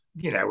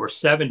 were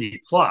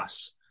 70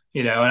 plus,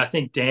 and I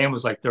think Dan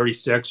was like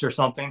 36 or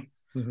something.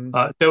 Mm-hmm.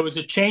 So it was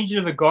a change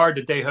of the guard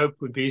that they hoped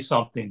would be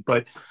something.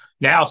 But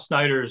now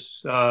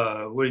Snyder's,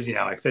 what is he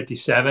now, like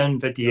 57,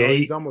 58? No,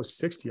 he's almost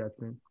 60, I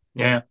think.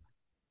 Yeah.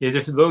 He's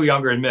just a little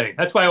younger than me.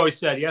 That's why I always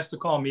said he has to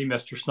call me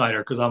Mr. Snyder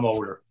because I'm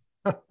older.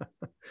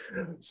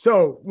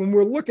 So when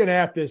we're looking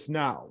at this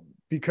now,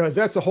 because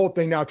that's the whole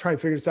thing now, trying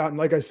to figure this out. And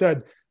like I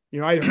said,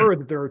 I heard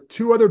that there are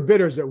 2 other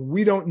bidders that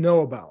we don't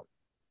know about.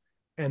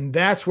 And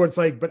that's what it's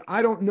like, but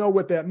I don't know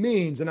what that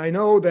means. And I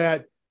know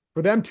that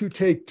for them to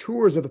take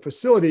tours of the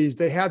facilities,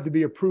 they have to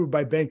be approved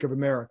by Bank of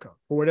America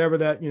or whatever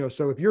that,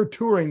 so if you're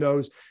touring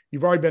those,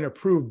 you've already been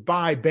approved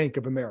by Bank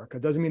of America.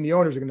 It doesn't mean the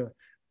owners are going to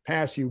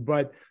pass you,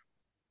 but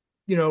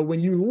when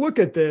you look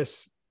at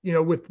this,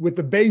 with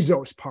the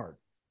Bezos part,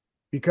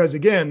 because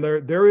again,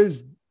 there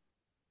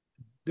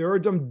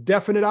are some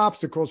definite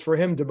obstacles for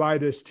him to buy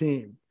this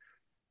team.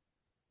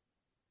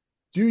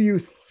 Do you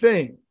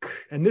think,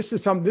 and this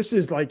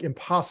is like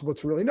impossible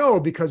to really know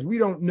because we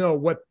don't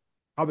know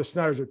how the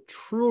Snyders are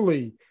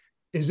truly,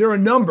 is there a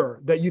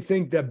number that you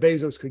think that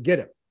Bezos could get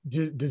him?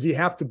 Does he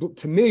have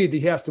to me,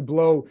 he has to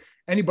blow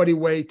anybody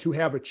away to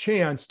have a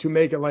chance to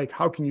make it like,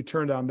 how can you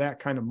turn down that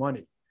kind of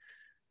money?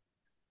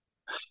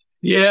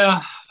 Yeah,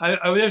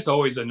 there's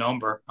always a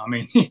number. I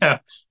mean,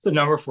 it's a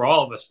number for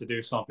all of us to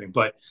do something.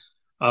 But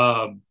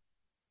I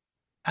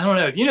don't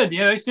know.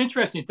 It's an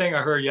interesting thing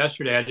I heard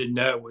yesterday I didn't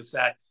know was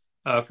that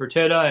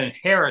Fertitta and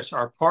Harris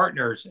are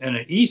partners in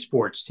an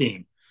esports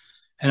team.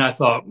 And I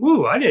thought,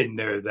 ooh, I didn't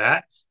know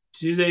that.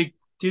 Do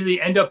they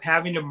end up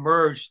having to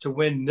merge to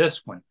win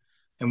this one?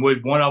 And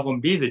would one of them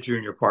be the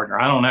junior partner?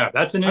 I don't know.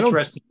 That's an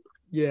interesting.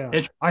 Yeah,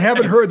 I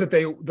haven't heard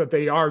that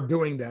they are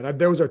doing that.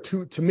 Those are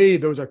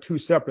two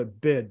separate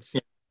bids.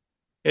 Yeah.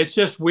 It's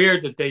just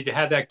weird that they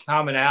have that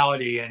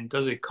commonality, and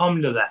does it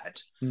come to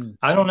that?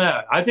 I don't know.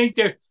 I think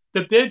the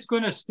bid's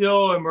going to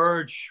still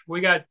emerge.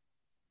 We got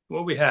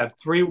we have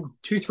 3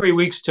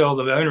 weeks till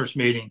the owners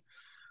meeting.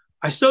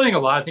 I still think a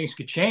lot of things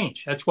could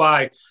change. That's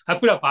why I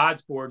put up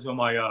odds boards on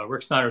my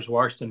Rick Snyder's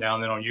Washington now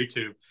and then on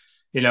YouTube.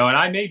 And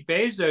I made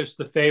Bezos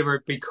the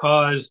favorite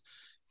because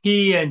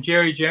he and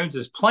Jerry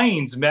Jones's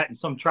planes met in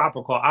some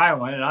tropical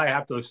island, and I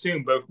have to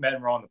assume both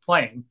men were on the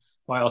plane.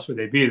 Why else would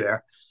they be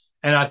there?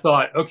 And I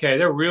thought, okay,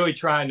 they're really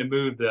trying to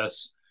move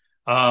this.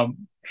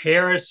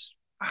 Harris,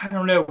 I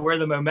don't know where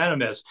the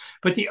momentum is.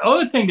 But the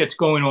other thing that's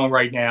going on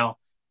right now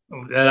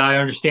that I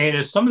understand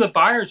is some of the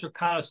buyers are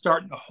kind of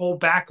starting to hold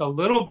back a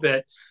little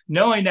bit,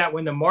 knowing that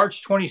when the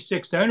March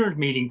 26th owners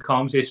meeting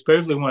comes, they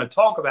supposedly want to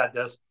talk about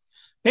this.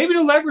 Maybe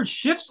the leverage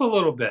shifts a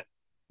little bit.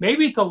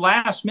 Maybe at the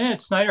last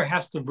minute, Snyder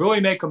has to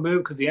really make a move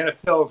because the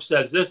NFL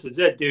says this is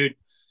it, dude,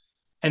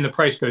 and the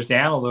price goes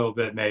down a little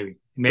bit. Maybe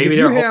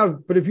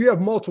but if you have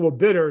multiple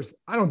bidders,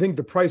 I don't think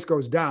the price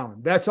goes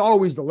down. That's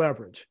always the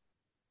leverage.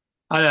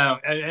 I know,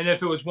 and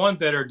if it was one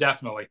bidder,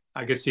 definitely,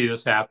 I could see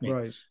this happening.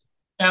 Right.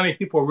 I mean,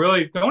 people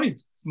really the only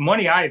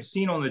money I have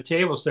seen on the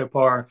table so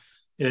far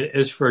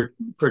is for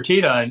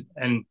Fertitta,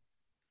 and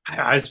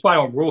that's why I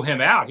don't rule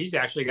him out. He's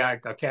actually got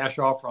a cash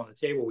offer on the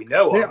table we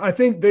know of. Yeah, I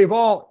think they've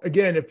all,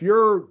 again, if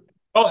you're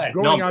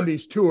going on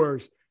these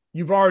tours,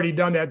 you've already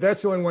done that.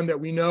 That's the only one that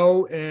we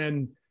know.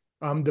 And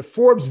the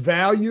Forbes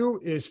value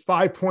is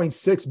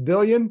 $5.6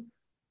 billion.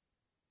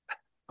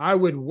 I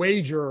would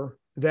wager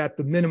that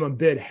the minimum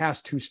bid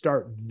has to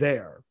start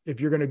there if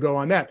you're going to go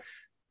on that.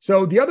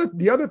 So the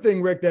other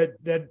thing, Rick,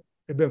 that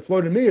have been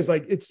floated to me is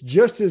like, it's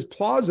just as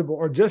plausible,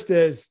 or just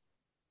as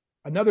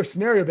another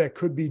scenario that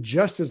could be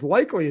just as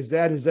likely as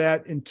that, is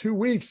that in 2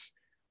 weeks,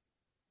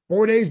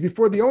 4 days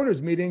before the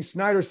owners meeting,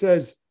 Snyder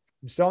says,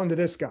 I'm selling to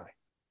this guy.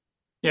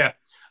 Yeah,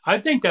 I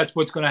think that's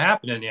what's going to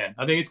happen in the end.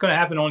 I think it's going to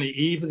happen on the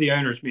eve of the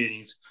owners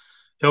meetings.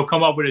 He'll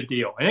come up with a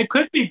deal, and it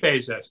could be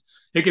Bezos.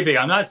 It could be,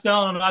 I'm not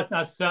selling.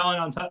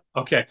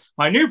 Okay,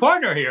 my new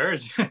partner here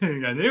is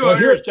a new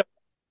owner.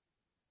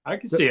 I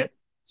can see it.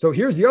 So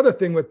here's the other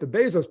thing with the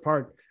Bezos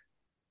part.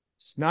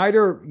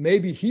 Snyder,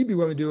 maybe he'd be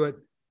willing to do it,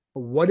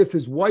 but what if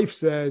his wife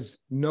says,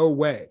 no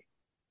way?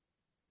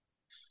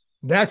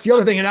 That's the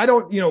other thing. And I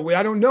don't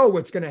know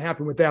what's going to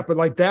happen with that, but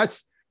like,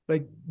 that's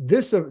like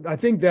this, I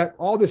think that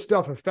all this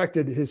stuff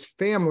affected his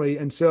family.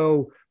 And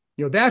so,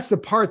 that's the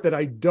part that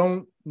I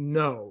don't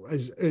know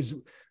is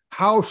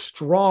how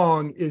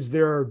strong is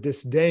their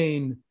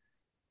disdain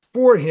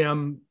for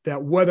him,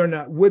 that whether or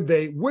not would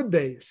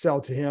they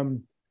sell to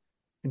him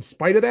in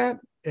spite of that?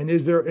 And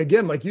is there,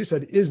 again, like you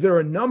said, is there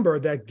a number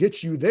that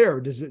gets you there?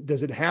 Does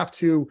it have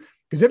to?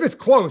 Because if it's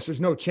close,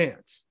 there's no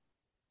chance.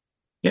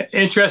 Yeah,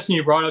 interesting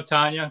you brought up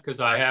Tanya, because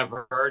I have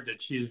heard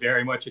that she's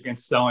very much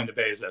against selling to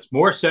Bezos,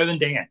 more so than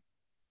Dan.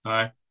 All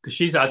right, because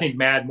she's, I think,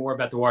 mad more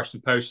about the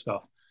Washington Post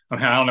stuff. I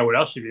mean, I don't know what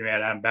else she'd be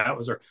mad at about.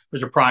 Was her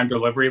Prime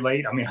delivery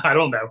late? I mean, I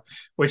don't know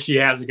what she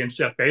has against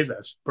Jeff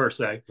Bezos per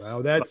se.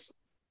 Well, that's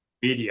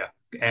media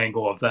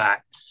angle of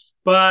that.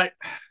 But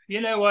you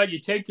know what? You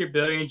take your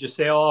billions, you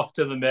sail off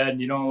to the Med,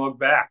 and you don't look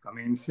back. I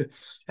mean,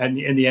 and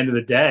in the end of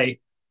the day,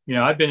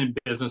 I've been in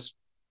business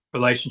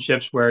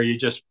relationships where you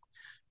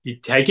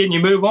take it and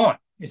you move on.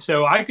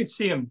 So I could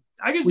see him.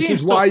 Which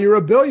is why you're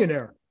a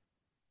billionaire.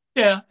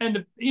 Yeah,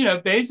 and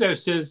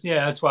Bezos is.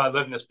 Yeah, that's why I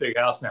live in this big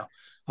house now.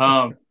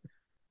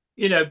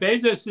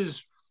 Bezos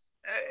is.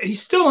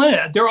 He's still in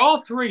it. They're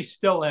all three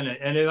still in it.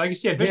 And like you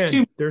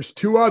said, there's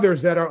two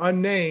others that are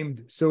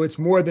unnamed, so it's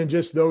more than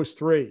just those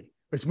three.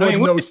 It's more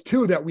than those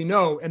two that we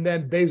know, and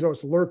then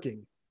Bezos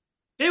lurking.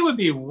 It would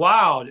be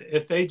wild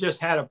if they just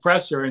had a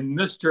presser and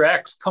Mr.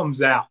 X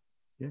comes out.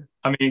 Yeah.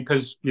 I mean,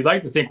 because you'd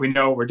like to think we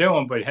know what we're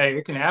doing, but hey,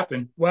 it can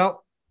happen.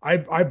 Well,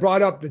 I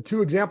brought up the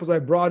two examples I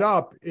brought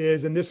up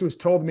is, and this was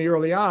told me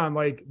early on,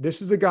 like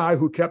this is a guy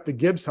who kept the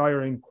Gibbs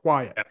hiring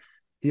quiet. Yeah.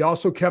 He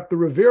also kept the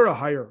Rivera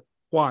hire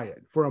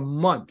quiet for a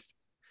month.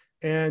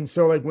 And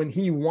so like when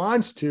he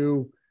wants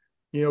to,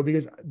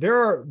 because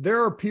there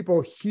are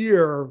people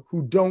here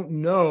who don't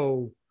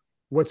know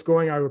what's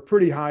going on. We're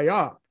pretty high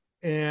up,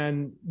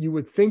 and you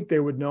would think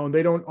they would know, and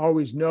they don't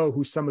always know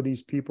who some of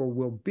these people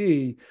will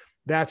be.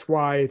 That's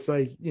why it's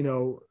like,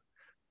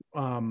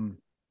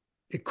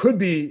 it could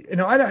be,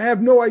 I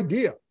have no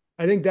idea.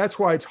 I think that's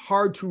why it's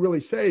hard to really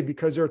say,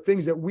 because there are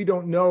things that we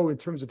don't know in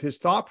terms of his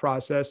thought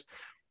process.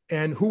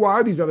 And who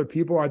are these other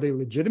people? Are they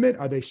legitimate?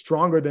 Are they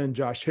stronger than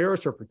Josh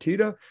Harris or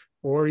Fertitta,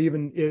 or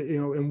even,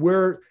 and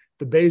where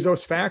the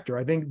Bezos factor?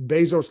 I think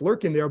Bezos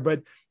lurking there,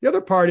 but the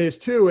other part is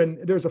too, and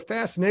there's a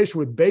fascination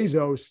with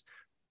Bezos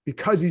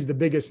because he's the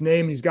biggest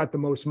name and he's got the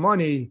most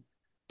money,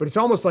 but it's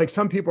almost like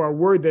some people are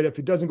worried that if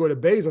it doesn't go to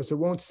Bezos, it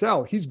won't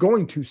sell. He's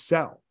going to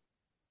sell.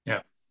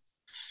 Yeah.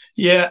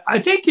 Yeah. I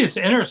think his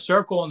inner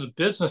circle on the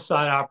business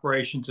side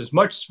operations is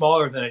much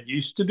smaller than it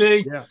used to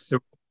be. Yes. The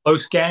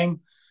close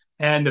gang.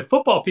 And the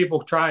football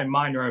people try and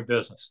mind their own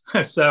business.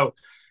 So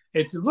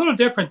it's a little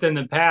different than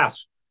the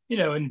past,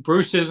 and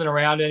Bruce isn't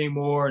around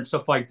anymore and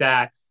stuff like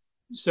that.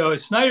 So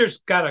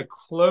Snyder's got a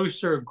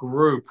closer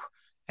group,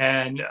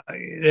 and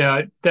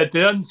that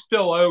doesn't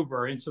spill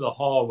over into the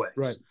hallways.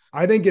 Right.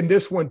 I think in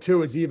this one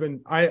too, it's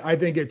even, I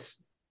think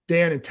it's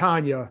Dan and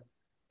Tanya,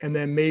 and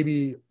then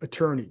maybe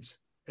attorneys.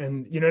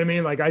 And you know what I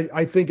mean? Like,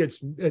 I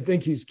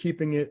think he's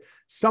keeping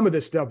some of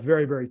this stuff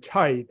very, very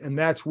tight. And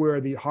that's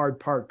where the hard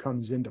part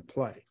comes into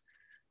play.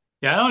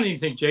 Yeah, I don't even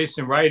think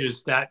Jason Wright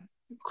is that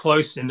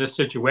close in this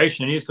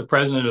situation. He's the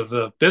president of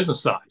the business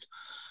side.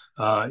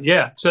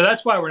 So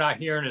that's why we're not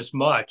hearing as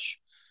much.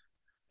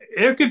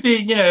 It could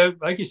be,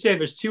 like you said,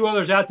 there's two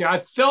others out there. I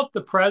felt the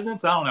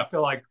presence. I don't know. I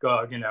feel like,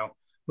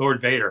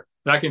 Lord Vader.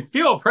 But I can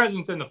feel a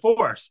presence in the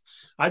Force.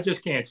 I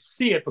just can't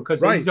see it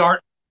because these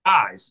aren't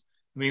guys.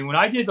 I mean, when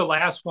I did the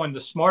last one, the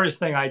smartest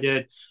thing I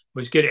did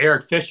was get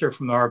Eric Fisher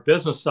from our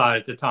business side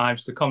at the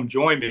Times to come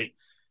join me.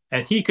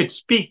 And he could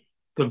speak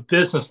the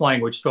business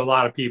language to a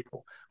lot of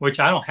people, which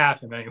I don't have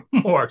him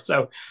anymore.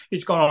 So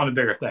he's going on to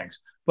bigger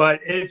things.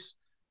 But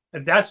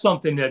that's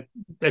something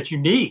that you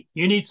need.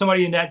 You need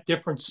somebody in that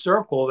different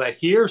circle that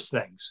hears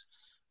things.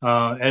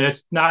 And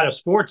it's not a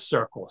sports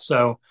circle.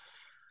 So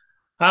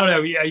I don't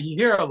know. You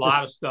hear a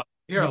lot of stuff.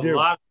 You hear a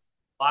lot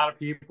of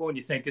people, and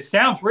you think it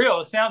sounds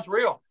real.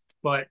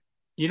 But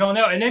You don't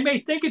know. And they may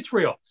think it's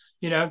real.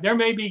 There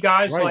may be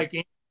guys like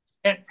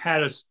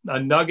had a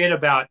nugget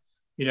about,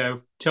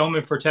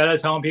 Tillman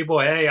Fertitta telling people,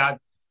 hey,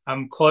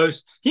 I'm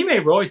close. He may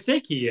really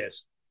think he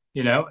is,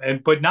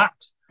 but not.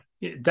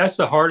 That's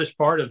the hardest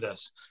part of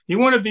this. You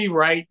want to be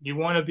right. You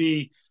want to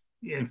be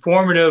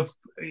informative.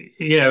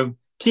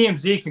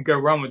 TMZ can go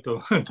run with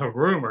the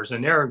rumors,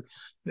 and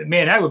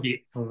that would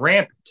be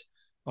rampant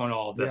on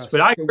all of this. Yes.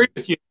 But I agree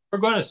with you. We're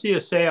going to see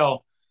a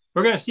sale.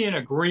 We're going to see an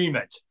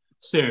agreement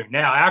soon.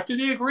 Now, after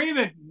the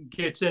agreement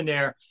gets in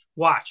there,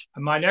 watch.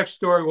 My next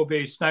story will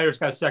be Snyder's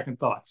got second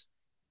thoughts.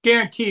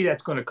 Guarantee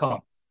that's going to come.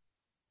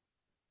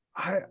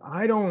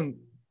 I don't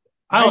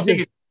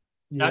think it's.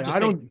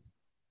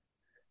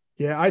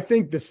 I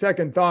think the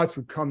second thoughts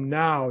would come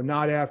now,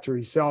 not after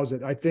he sells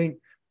it. I think.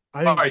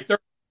 All right,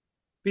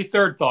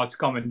 third thoughts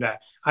coming back.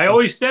 I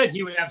always said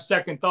he would have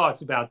second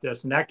thoughts about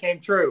this, and that came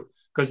true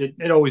because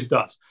it always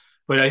does.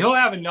 But he'll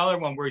have another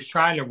one where he's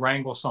trying to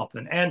wrangle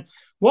something. And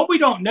what we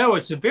don't know,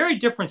 it's a very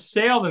different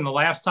sale than the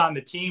last time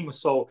the team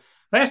was sold.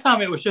 Last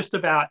time it was just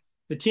about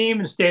the team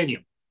and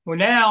stadium. Well,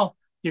 now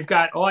you've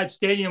got all that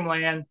stadium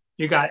land.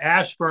 You've got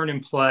Ashburn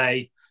in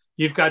play.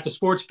 You've got the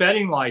sports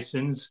betting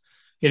license.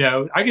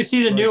 I can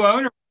see the new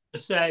owner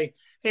say,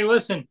 hey,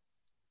 listen,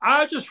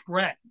 I'll just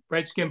rent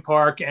Redskin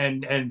Park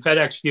and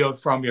FedEx Field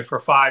from you for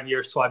 5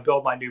 years till I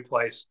build my new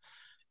place.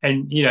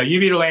 And, you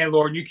be the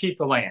landlord, you keep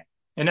the land.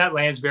 And that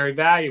land's very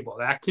valuable.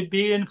 That could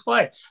be in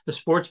play. The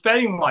sports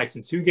betting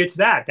license, who gets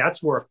that?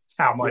 That's worth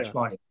how much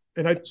money?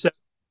 And so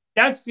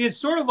it's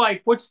sort of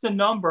like, what's the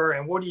number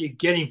and what are you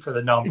getting for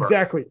the number?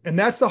 Exactly. And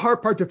that's the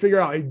hard part to figure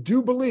out. I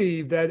do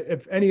believe that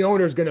if any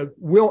owner is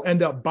will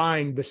end up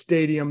buying the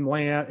stadium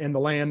land and the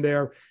land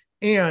there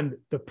and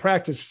the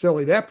practice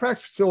facility, that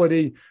practice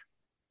facility,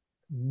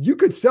 you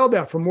could sell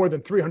that for more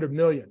than $300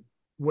 million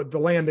with the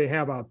land they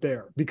have out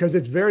there because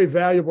it's very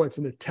valuable. It's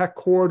in the tech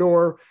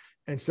corridor.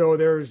 And so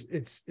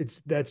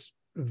that's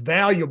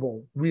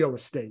valuable real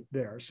estate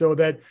there. So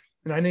that,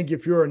 and I think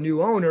if you're a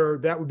new owner,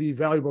 that would be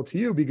valuable to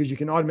you because you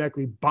can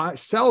automatically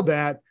sell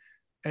that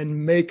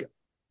and make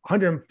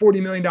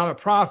 $140 million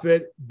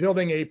profit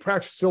building a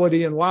practice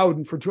facility in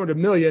Loudoun for $200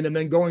 million and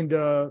then going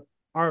to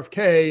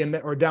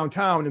RFK or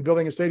downtown and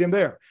building a stadium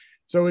there.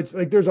 So it's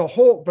like there's a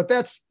whole, but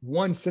that's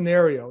one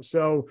scenario.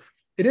 So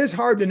it is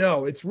hard to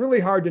know. It's really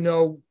hard to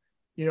know.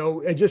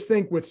 I just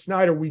think with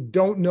Snyder, we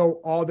don't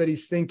know all that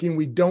he's thinking.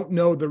 We don't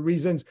know the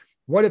reasons.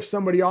 What if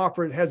somebody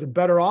has a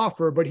better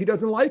offer, but he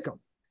doesn't like them?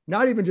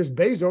 Not even just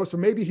Bezos, or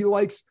maybe he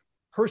likes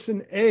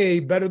person A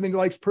better than he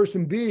likes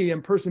person B,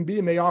 and person B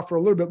may offer a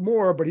little bit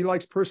more, but he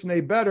likes person A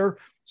better.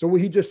 So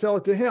will he just sell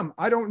it to him?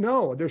 I don't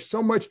know. There's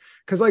so much,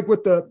 because like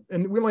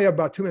and we only have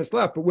about 2 minutes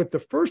left, but with the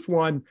first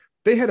one,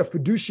 they had a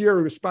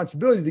fiduciary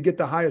responsibility to get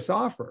the highest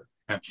offer.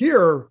 Yeah.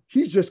 Here,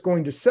 he's just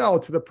going to sell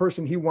to the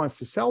person he wants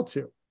to sell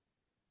to.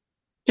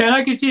 Yeah, and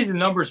I can see the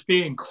numbers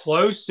being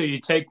close, so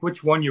you take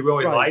which one you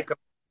really like.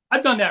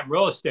 I've done that in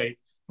real estate.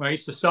 When I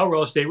used to sell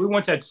real estate, we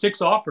once had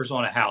 6 offers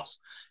on a house.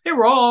 They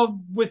were all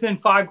within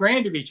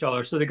 $5,000 of each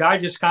other. So the guy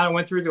just kind of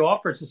went through the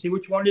offers to see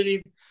which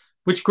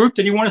group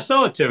did he want to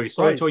sell it to. He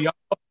sold it to a young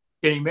couple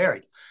getting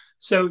married.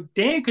 So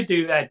Dan could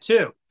do that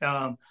too.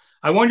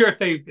 I wonder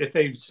if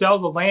they sell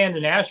the land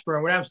in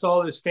Ashburn, what happens to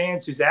all those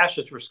fans whose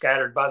ashes were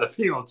scattered by the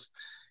fields?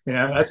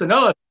 That's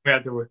another thing we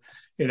have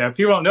to,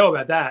 people don't know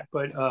about that,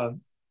 but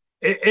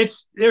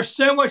there's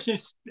so much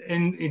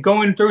in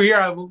going through here.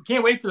 I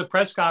can't wait for the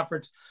press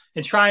conference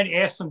and try and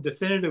ask some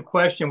definitive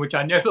question, which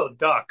I know they'll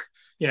duck.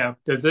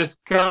 Does this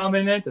come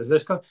in it? Does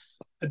this come?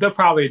 They'll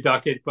probably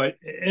duck it, and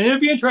it'll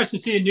be interesting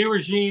to see a new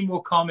regime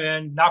will come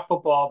in, not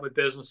football, but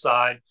business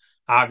side.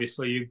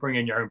 Obviously, you bring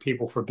in your own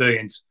people for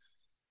billions.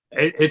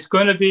 It's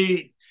going to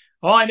be,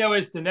 all I know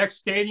is the next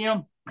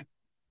stadium,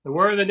 the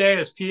word of the day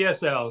is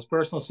PSLs,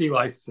 personal C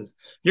licenses.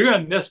 You're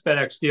going to miss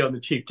FedEx Field and the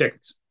cheap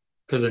tickets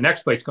because the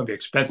next place is going to be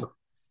expensive.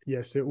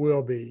 Yes, it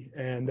will be.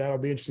 And that'll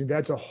be interesting.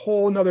 That's a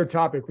whole nother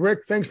topic.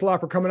 Rick, thanks a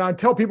lot for coming on.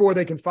 Tell people where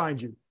they can find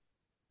you.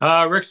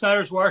 Rick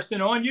Snyder's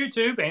Washington on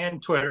YouTube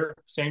and Twitter,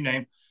 same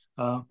name,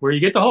 where you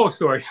get the whole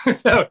story.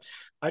 So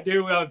I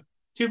do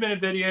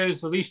 2-minute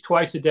videos at least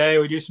twice a day.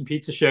 We do some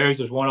pizza shows.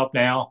 There's one up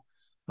now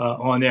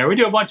on there. We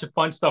do a bunch of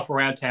fun stuff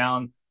around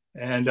town.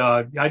 And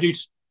I do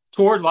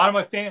tour. A lot of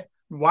my fan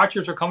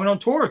watchers are coming on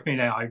tour with me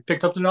now. I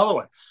picked up another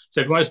one.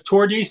 So if you want to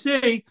tour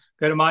DC,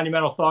 go to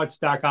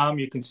monumentalthoughts.com.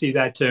 You can see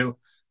that too.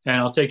 And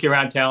I'll take you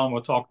around town and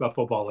we'll talk about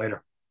football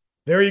later.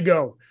 There you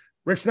go.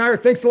 Rick Snyder,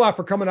 thanks a lot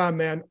for coming on,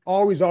 man.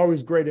 Always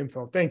great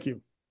info. Thank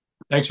you.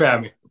 Thanks for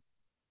having me.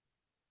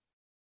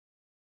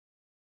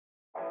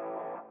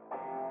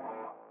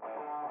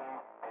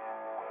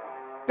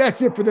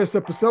 That's it for this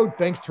episode.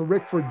 Thanks to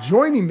Rick for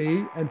joining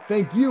me, and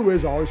thank you,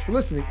 as always, for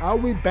listening. I'll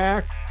be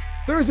back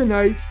Thursday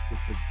night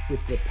with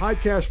the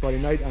podcast, Friday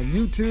night on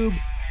YouTube,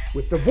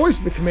 with the voice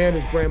of the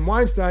Commanders, Bram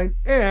Weinstein,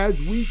 as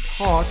we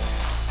talk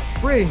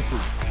free agency.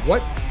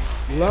 What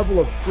level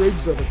of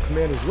fridge are the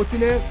Commanders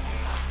looking at?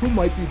 Who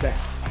might be back?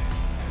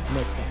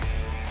 Next time.